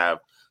Knicks have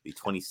the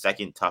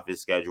 22nd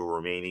toughest schedule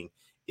remaining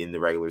in the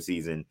regular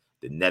season.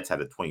 The Nets have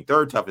the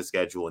 23rd toughest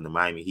schedule, and the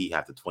Miami Heat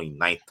have the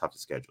 29th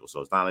toughest schedule.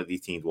 So it's not like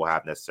these teams will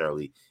have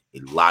necessarily a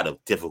lot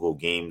of difficult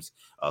games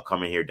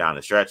coming here down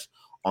the stretch.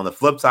 On the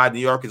flip side, New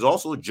York is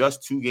also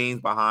just 2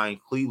 games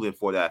behind Cleveland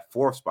for that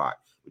 4th spot,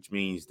 which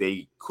means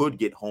they could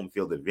get home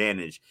field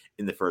advantage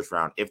in the first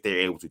round if they're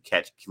able to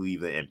catch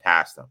Cleveland and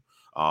pass them.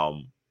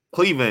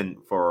 Cleveland,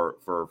 for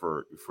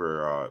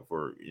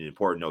an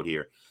important note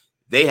here,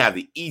 they have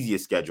the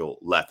easiest schedule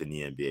left in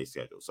the NBA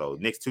schedule. So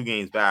Knicks 2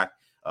 games back,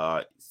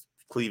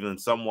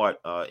 Cleveland somewhat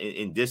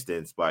in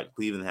distance, but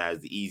Cleveland has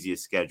the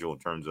easiest schedule in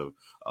terms of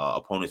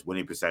opponents'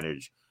 winning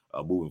percentage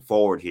moving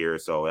forward here.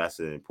 So that's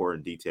an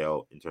important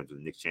detail in terms of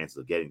the Knicks' chances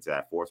of getting to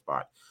that 4th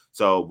spot.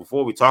 So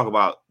before we talk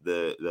about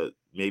the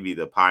maybe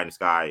the pie in the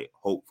sky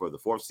hope for the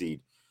 4th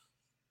seed,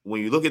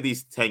 when you look at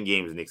these 10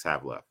 games the Knicks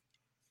have left,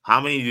 how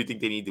many do you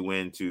think they need to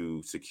win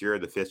to secure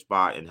the 5th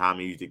spot, and how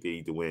many do you think they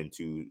need to win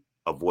to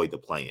avoid the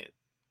play-in?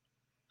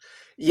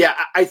 Yeah,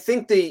 I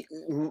think there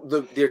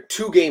are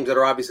 2 games that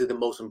are obviously the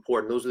most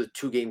important. Those are the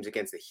 2 games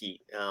against the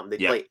Heat.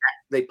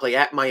 They play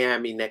at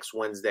Miami next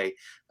Wednesday,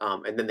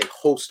 and then they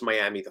host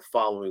Miami the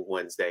following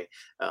Wednesday,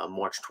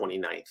 March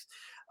 29th.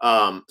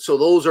 So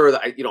those are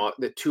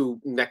the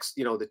 2 next,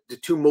 the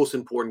 2 most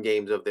important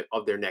games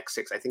of their next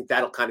 6. I think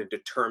that'll kind of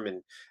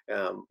determine,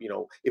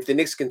 if the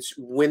Knicks can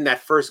win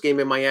that first game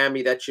in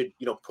Miami, that should,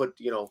 put,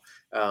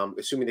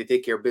 assuming they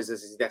take care of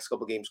business these next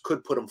couple of games,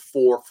 could put them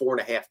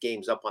 4.5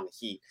 games up on the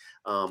Heat,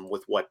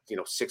 with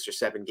 6 or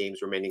 7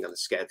 games remaining on the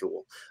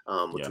schedule,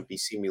 which would be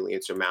seemingly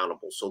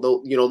insurmountable. So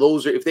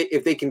those are,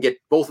 if they can get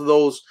both of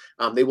those,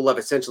 they will have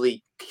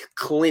essentially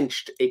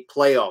clinched a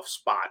playoff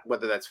spot,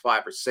 whether that's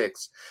 5 or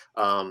 6,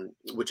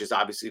 which is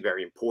obviously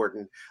very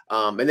important.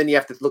 And then you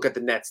have to look at the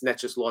Nets.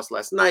 Nets just lost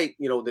last night.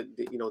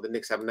 The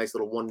Knicks have a nice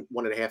little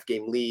 1.5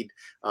 game lead.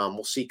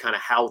 We'll see kind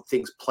of how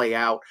things play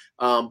out.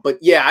 But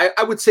yeah,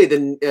 I would say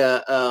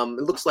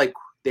it looks like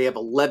They have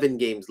 11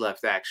 games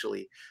left,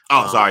 actually.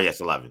 Oh, sorry.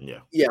 Yes, 11. Yeah.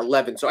 Yeah,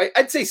 11. So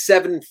I'd say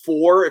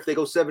 7-4. If they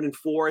go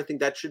 7-4, I think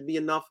that should be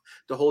enough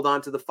to hold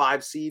on to the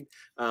 5 seed.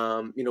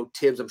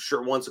 Tibbs, I'm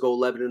sure wants to go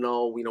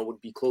 11-0.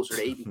 Would be closer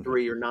to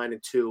 8-3 or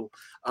 9-2.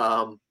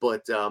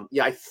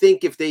 I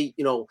think if they,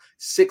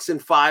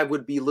 6-5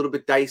 would be a little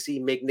bit dicey,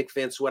 make Knick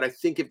fans sweat. I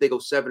think if they go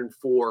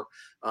 7-4,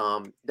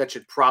 that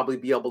should probably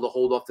be able to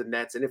hold off the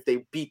Nets. And if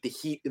they beat the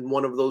Heat in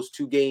one of those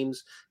 2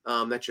 games,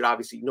 that should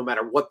obviously, no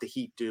matter what the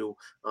Heat do,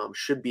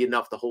 should be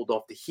enough to hold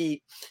off the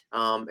Heat.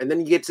 And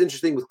then it gets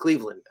interesting with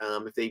Cleveland.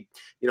 If they,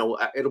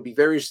 it'll be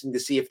very interesting to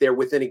see if they're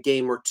within a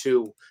game or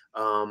 2.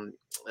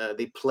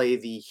 They play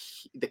the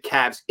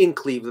Cavs in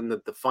Cleveland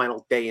the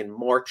final day in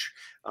March.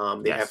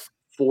 They have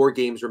 4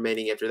 games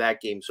remaining after that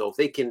game. So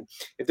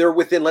if they're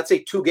within, let's say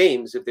 2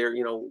 games, if they're,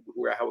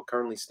 how it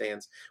currently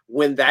stands,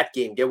 win that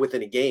game, get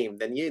within a game,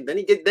 then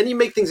you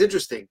make things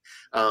interesting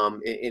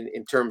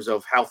in terms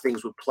of how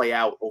things would play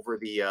out over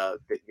the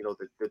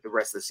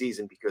rest of the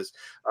season, because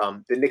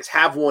the Knicks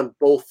have won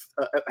 2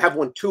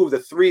 of the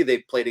 3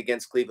 they've played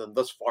against Cleveland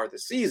thus far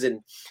this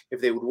season.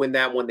 If they would win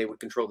that one, they would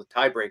control the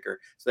tiebreaker.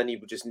 So then you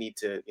would just need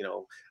to,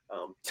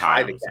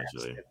 tie the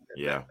Cavs.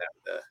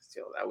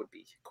 That would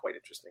be quite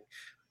interesting.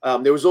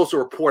 There was also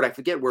a report, I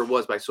forget where it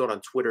was, but I saw it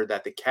on Twitter,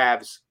 that the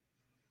Cavs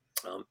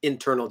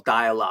internal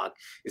dialogue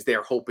is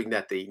they're hoping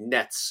that the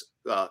Nets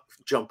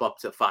jump up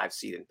to 5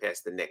 seed and pass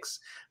the Knicks.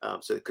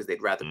 Because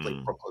they'd rather play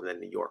Brooklyn than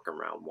New York in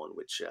round 1,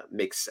 which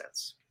makes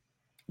sense.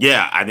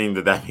 Yeah, I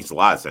think that makes a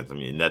lot of sense. I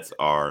mean, Nets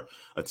are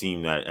a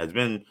team that has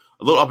been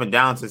a little up and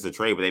down since the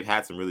trade, but they've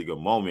had some really good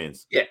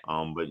moments. Yeah.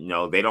 But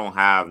they don't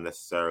have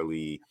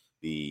necessarily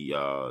the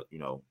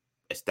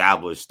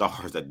established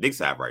stars that Knicks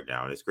have right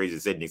now. And it's crazy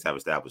to say Knicks have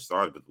established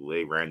stars, but the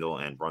way Randall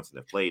and Brunson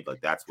have played,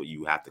 that's what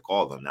you have to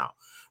call them now.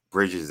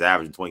 Bridges is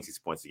averaging 26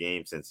 points a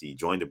game since he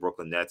joined the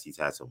Brooklyn Nets. He's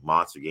had some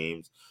monster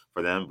games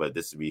for them, but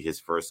this would be his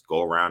first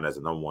go-around as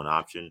a number 1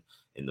 option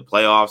in the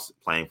playoffs,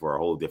 playing for a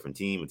whole different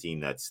team, a team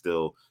that's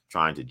still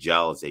trying to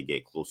gel as they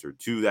get closer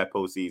to that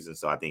postseason.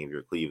 So I think if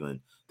you're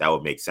Cleveland, that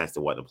would make sense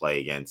to want to play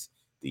against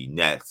the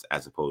Nets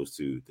as opposed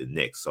to the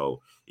Knicks.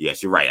 So,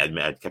 yes, you're right.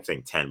 I kept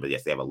saying 10, but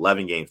yes, they have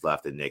 11 games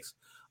left, the Knicks.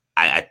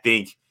 I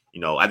think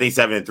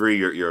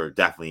 7-3, you're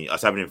definitely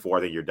 7-4.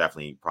 I think you're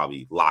definitely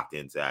probably locked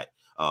into that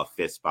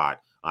 5th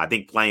spot. I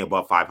think playing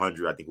above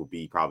 500, I think will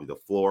be probably the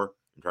floor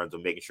in terms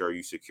of making sure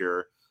you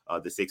secure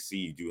the 6th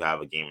seed. You do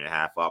have a game and a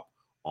half up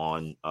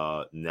on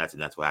Nets,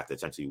 and that's what have to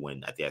essentially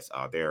win. I guess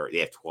they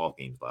have 12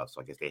 games left,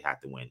 so I guess they have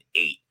to win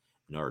 8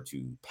 in order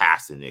to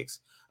pass the Knicks.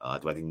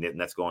 Do I think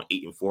Nets going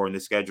 8-4 in the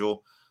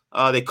schedule?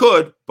 They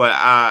could, but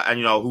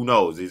who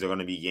knows? These are going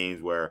to be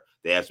games where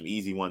they have some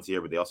easy ones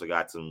here, but they also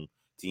got some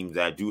teams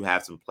that do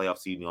have some playoff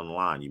seeding on the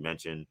line. You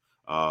mentioned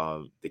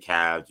the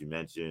Cavs. You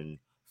mentioned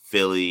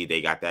Philly. They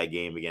got that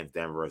game against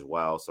Denver as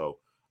well. So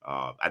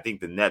I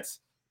think the Nets,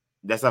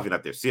 that's definitely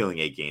not their ceiling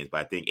 8 games, but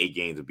I think 8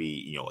 games would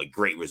be, a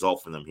great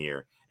result for them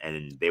here.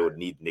 And they would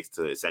need Knicks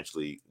to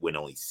essentially win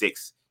only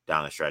 6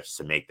 down the stretch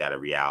to make that a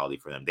reality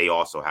for them. They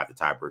also have the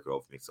tiebreaker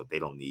over Knicks, so they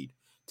don't need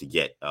to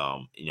get,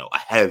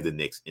 ahead of the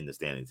Knicks in the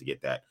standings to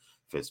get that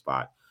 5th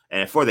spot.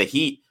 And for the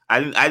Heat,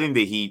 I think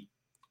the Heat,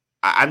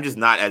 I'm just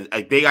not as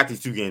they got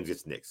these 2 games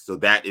against Knicks, so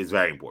that is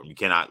very important. You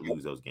cannot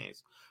lose those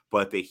games.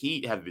 But the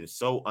Heat have been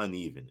so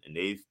uneven, and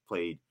they've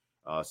played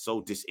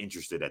so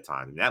disinterested at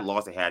times. And that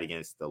loss they had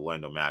against the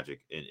Orlando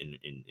Magic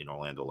in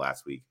Orlando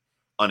last week,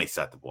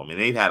 unacceptable. I mean,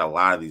 they've had a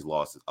lot of these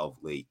losses of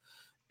late.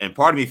 And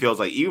part of me feels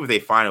like even if they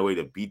find a way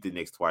to beat the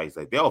Knicks twice,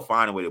 they'll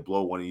find a way to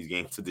blow one of these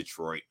games to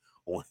Detroit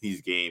or one of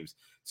these games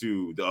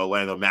to the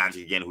Orlando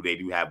Magic again, who they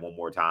do have one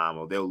more time,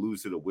 or they'll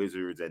lose to the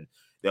Wizards and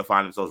they'll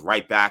find themselves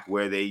right back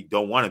where they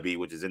don't want to be,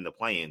 which is in the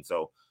play-in.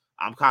 So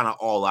I'm kind of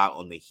all out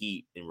on the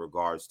Heat in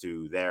regards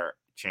to their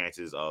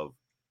chances of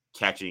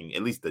catching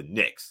at least the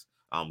Knicks.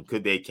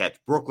 Could they catch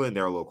Brooklyn?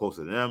 They're a little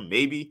closer to them,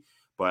 maybe.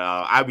 But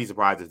I'd be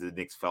surprised if the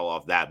Knicks fell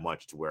off that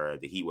much to where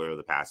the Heat were able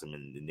to pass them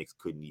and the Knicks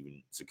couldn't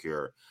even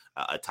secure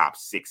a top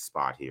 6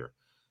 spot here.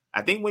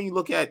 I think when you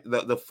look at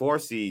the 4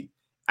 seed,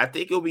 I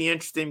think it'll be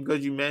interesting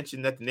because you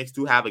mentioned that the Knicks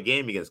do have a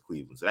game against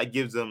Cleveland. So that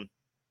gives them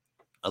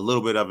a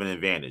little bit of an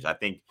advantage. I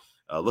think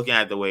looking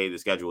at the way the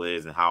schedule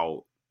is and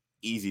how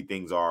easy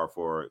things are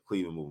for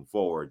Cleveland moving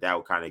forward, that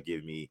would kind of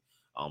give me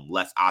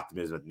less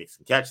optimism that the Knicks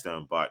can catch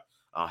them. But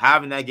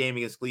having that game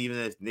against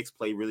Cleveland, the Knicks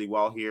play really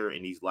well here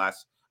in these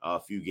last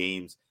few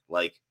games.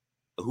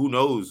 Who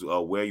knows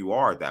where you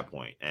are at that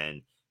point?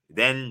 And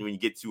then when you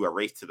get to a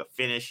race to the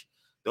finish,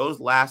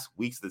 those last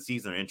weeks of the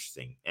season are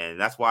interesting. And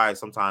that's why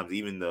sometimes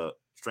even the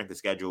strength of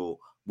schedule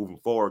moving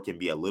forward can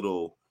be a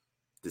little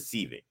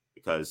deceiving,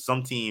 because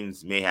some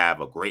teams may have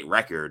a great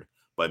record,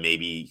 but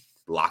maybe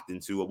locked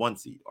into a 1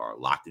 seed or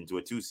locked into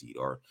a 2 seed,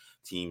 or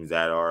teams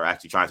that are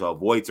actually trying to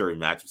avoid certain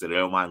matchups so they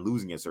don't mind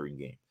losing a certain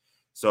game.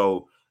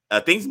 So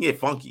things can get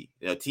funky.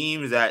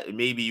 Teams that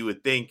maybe you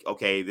would think,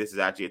 okay, this is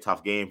actually a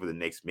tough game for the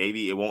Knicks,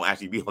 maybe it won't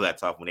actually be all that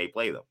tough when they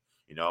play them.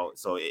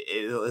 So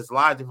it's a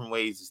lot of different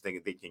ways this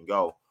thing they can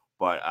go.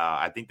 But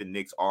I think the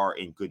Knicks are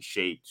in good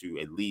shape to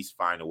at least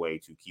find a way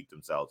to keep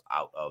themselves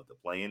out of the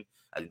play-in.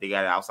 I think they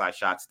got an outside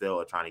shot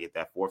still trying to get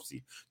that 4th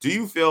seed. Do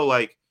you feel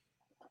like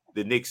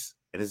the Knicks,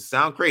 and this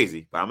sounds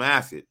crazy, but I'm going to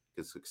ask it,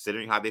 because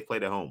considering how they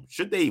played at home,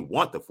 should they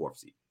want the 4th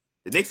seed?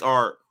 The Knicks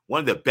are one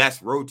of the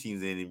best road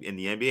teams in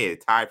the NBA. They're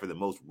tied for the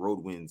most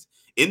road wins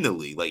in the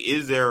league. Like,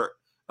 is there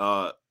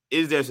a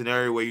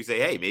scenario where you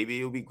say, hey,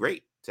 maybe it would be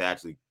great to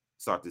actually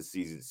start this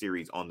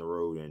series on the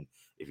road? And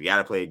if you got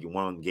to play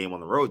one game on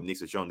the road, the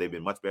Knicks have shown they've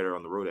been much better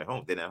on the road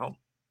than at home.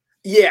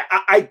 Yeah,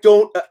 I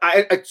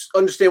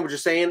understand what you're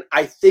saying.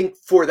 I think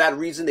for that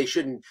reason, they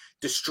shouldn't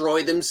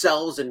destroy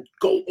themselves and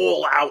go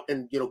all out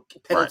and,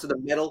 pedal to the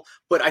metal.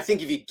 But I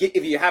think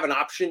if you have an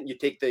option, you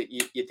take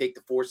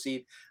the 4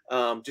 seed,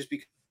 just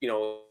because,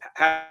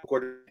 have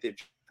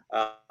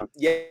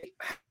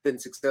been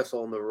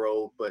successful on the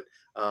road, but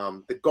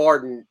the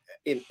Garden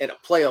in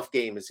a playoff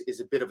game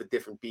is a bit of a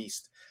different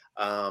beast.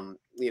 I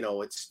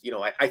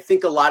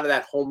think a lot of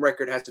that home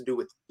record has to do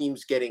with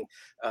teams getting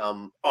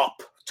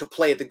up to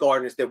play at the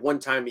Garden. It's their one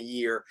time a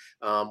year,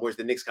 whereas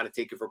the Knicks kind of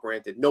take it for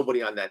granted.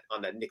 Nobody on that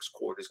Knicks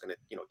court is going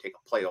to take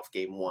a playoff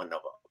game one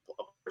of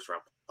a first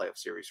round playoff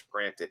series for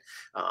granted.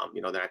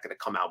 They're not going to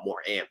come out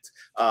more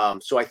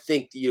amped. So I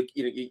think you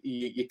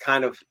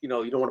kind of you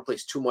don't want to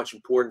place too much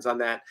importance on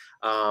that.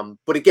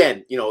 But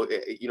again,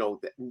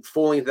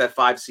 falling into that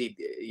 5 seed,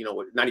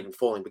 not even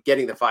falling, but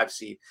getting the 5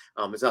 seed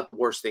is not the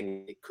worst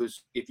thing,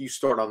 because if you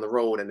start on the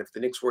road and if the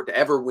Knicks were to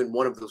ever win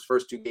one of those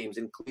first 2 games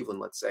in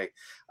Cleveland, let's say,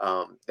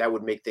 that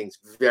would make things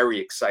very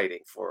exciting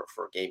for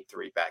Game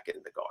 3 back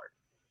in the Garden.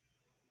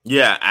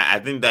 Yeah, I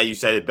think that you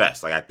said it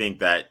best. Like, I think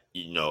that,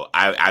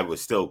 I would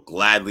still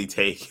gladly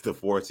take the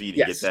 4 seed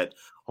and get that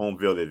home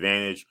field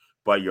advantage.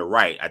 But you're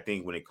right. I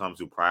think when it comes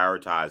to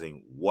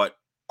prioritizing what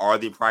are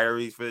the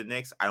priorities for the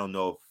Knicks, I don't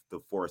know if the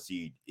 4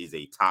 seed is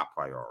a top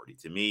priority.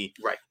 To me,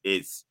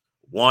 it's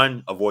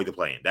 1, avoid the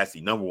play-in. That's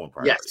the number 1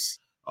 priority. Yes.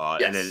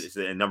 And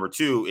then number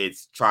 2,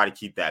 it's try to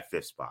keep that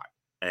 5th spot.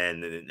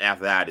 And then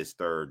after that is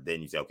 3rd.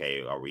 Then you say,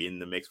 okay, are we in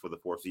the mix for the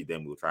 4th seed?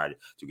 Then we'll try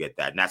to get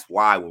that. And that's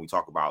why when we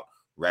talk about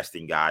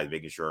resting guys,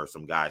 making sure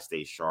some guys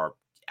stay sharp,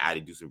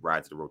 adding Deuce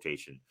McBride to the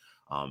rotation,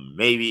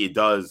 maybe it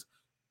does,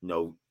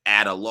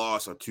 add a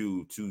loss or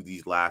 2 to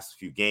these last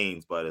few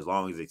games. But as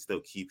long as it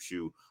still keeps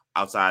you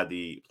outside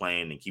the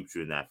play-in and keeps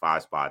you in that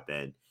 5 spot,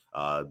 then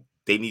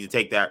they need to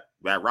take that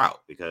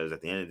route, because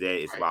at the end of the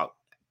day, it's about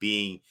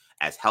being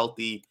as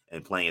healthy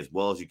and playing as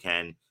well as you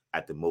can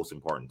at the most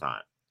important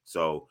time.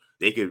 So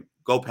they could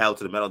go pedal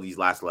to the metal these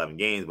last 11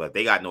 games, but if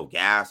they got no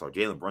gas, or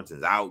Jalen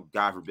Brunson's out,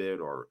 God forbid,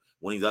 or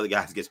one of these other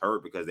guys gets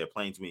hurt because they're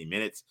playing too many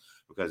minutes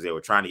because they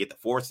were trying to get the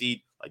 4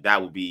 seed, like,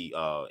 that would be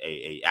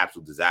a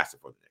absolute disaster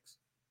for the Knicks.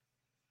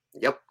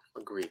 Yep,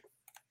 agreed.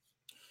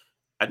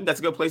 I think that's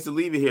a good place to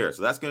leave it here.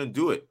 So that's going to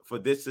do it for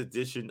this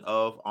edition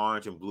of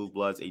Orange and Blue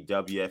Bloods, a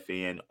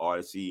WFAN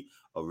Odyssey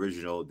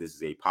original. This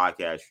is a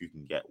podcast you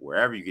can get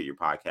wherever you get your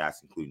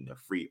podcasts, including the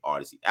free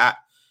Odyssey app.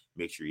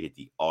 Make sure you hit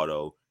the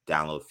auto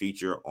download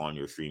feature on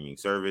your streaming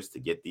service to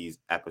get these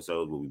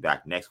episodes. We'll be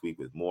back next week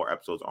with more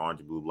episodes of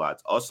Orange and Blue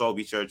Bloods. Also,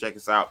 be sure to check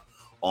us out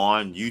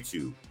on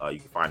YouTube. You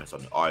can find us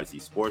on the Odyssey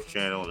Sports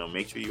channel. And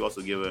make sure you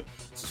also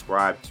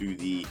subscribe to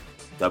the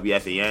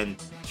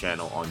WFAN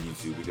channel on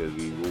YouTube, because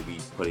we will be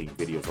putting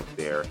videos up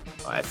there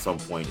at some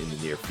point in the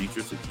near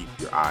future. So keep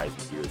your eyes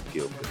and ears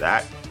peeled for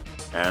that.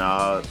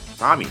 And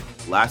Tommy,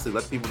 lastly,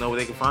 let people know where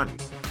they can find you.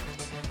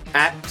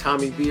 At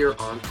Tommy Beer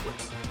on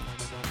Twitter.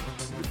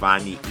 You can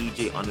find me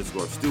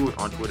EJ_Stewart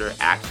on Twitter,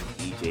 Action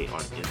EJ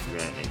on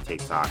Instagram and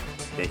TikTok.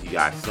 Thank you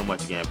guys so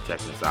much again for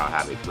checking us out.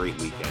 Have a great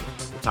weekend.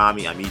 For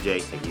Tommy, I'm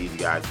EJ. Take it easy,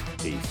 guys.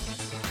 Peace.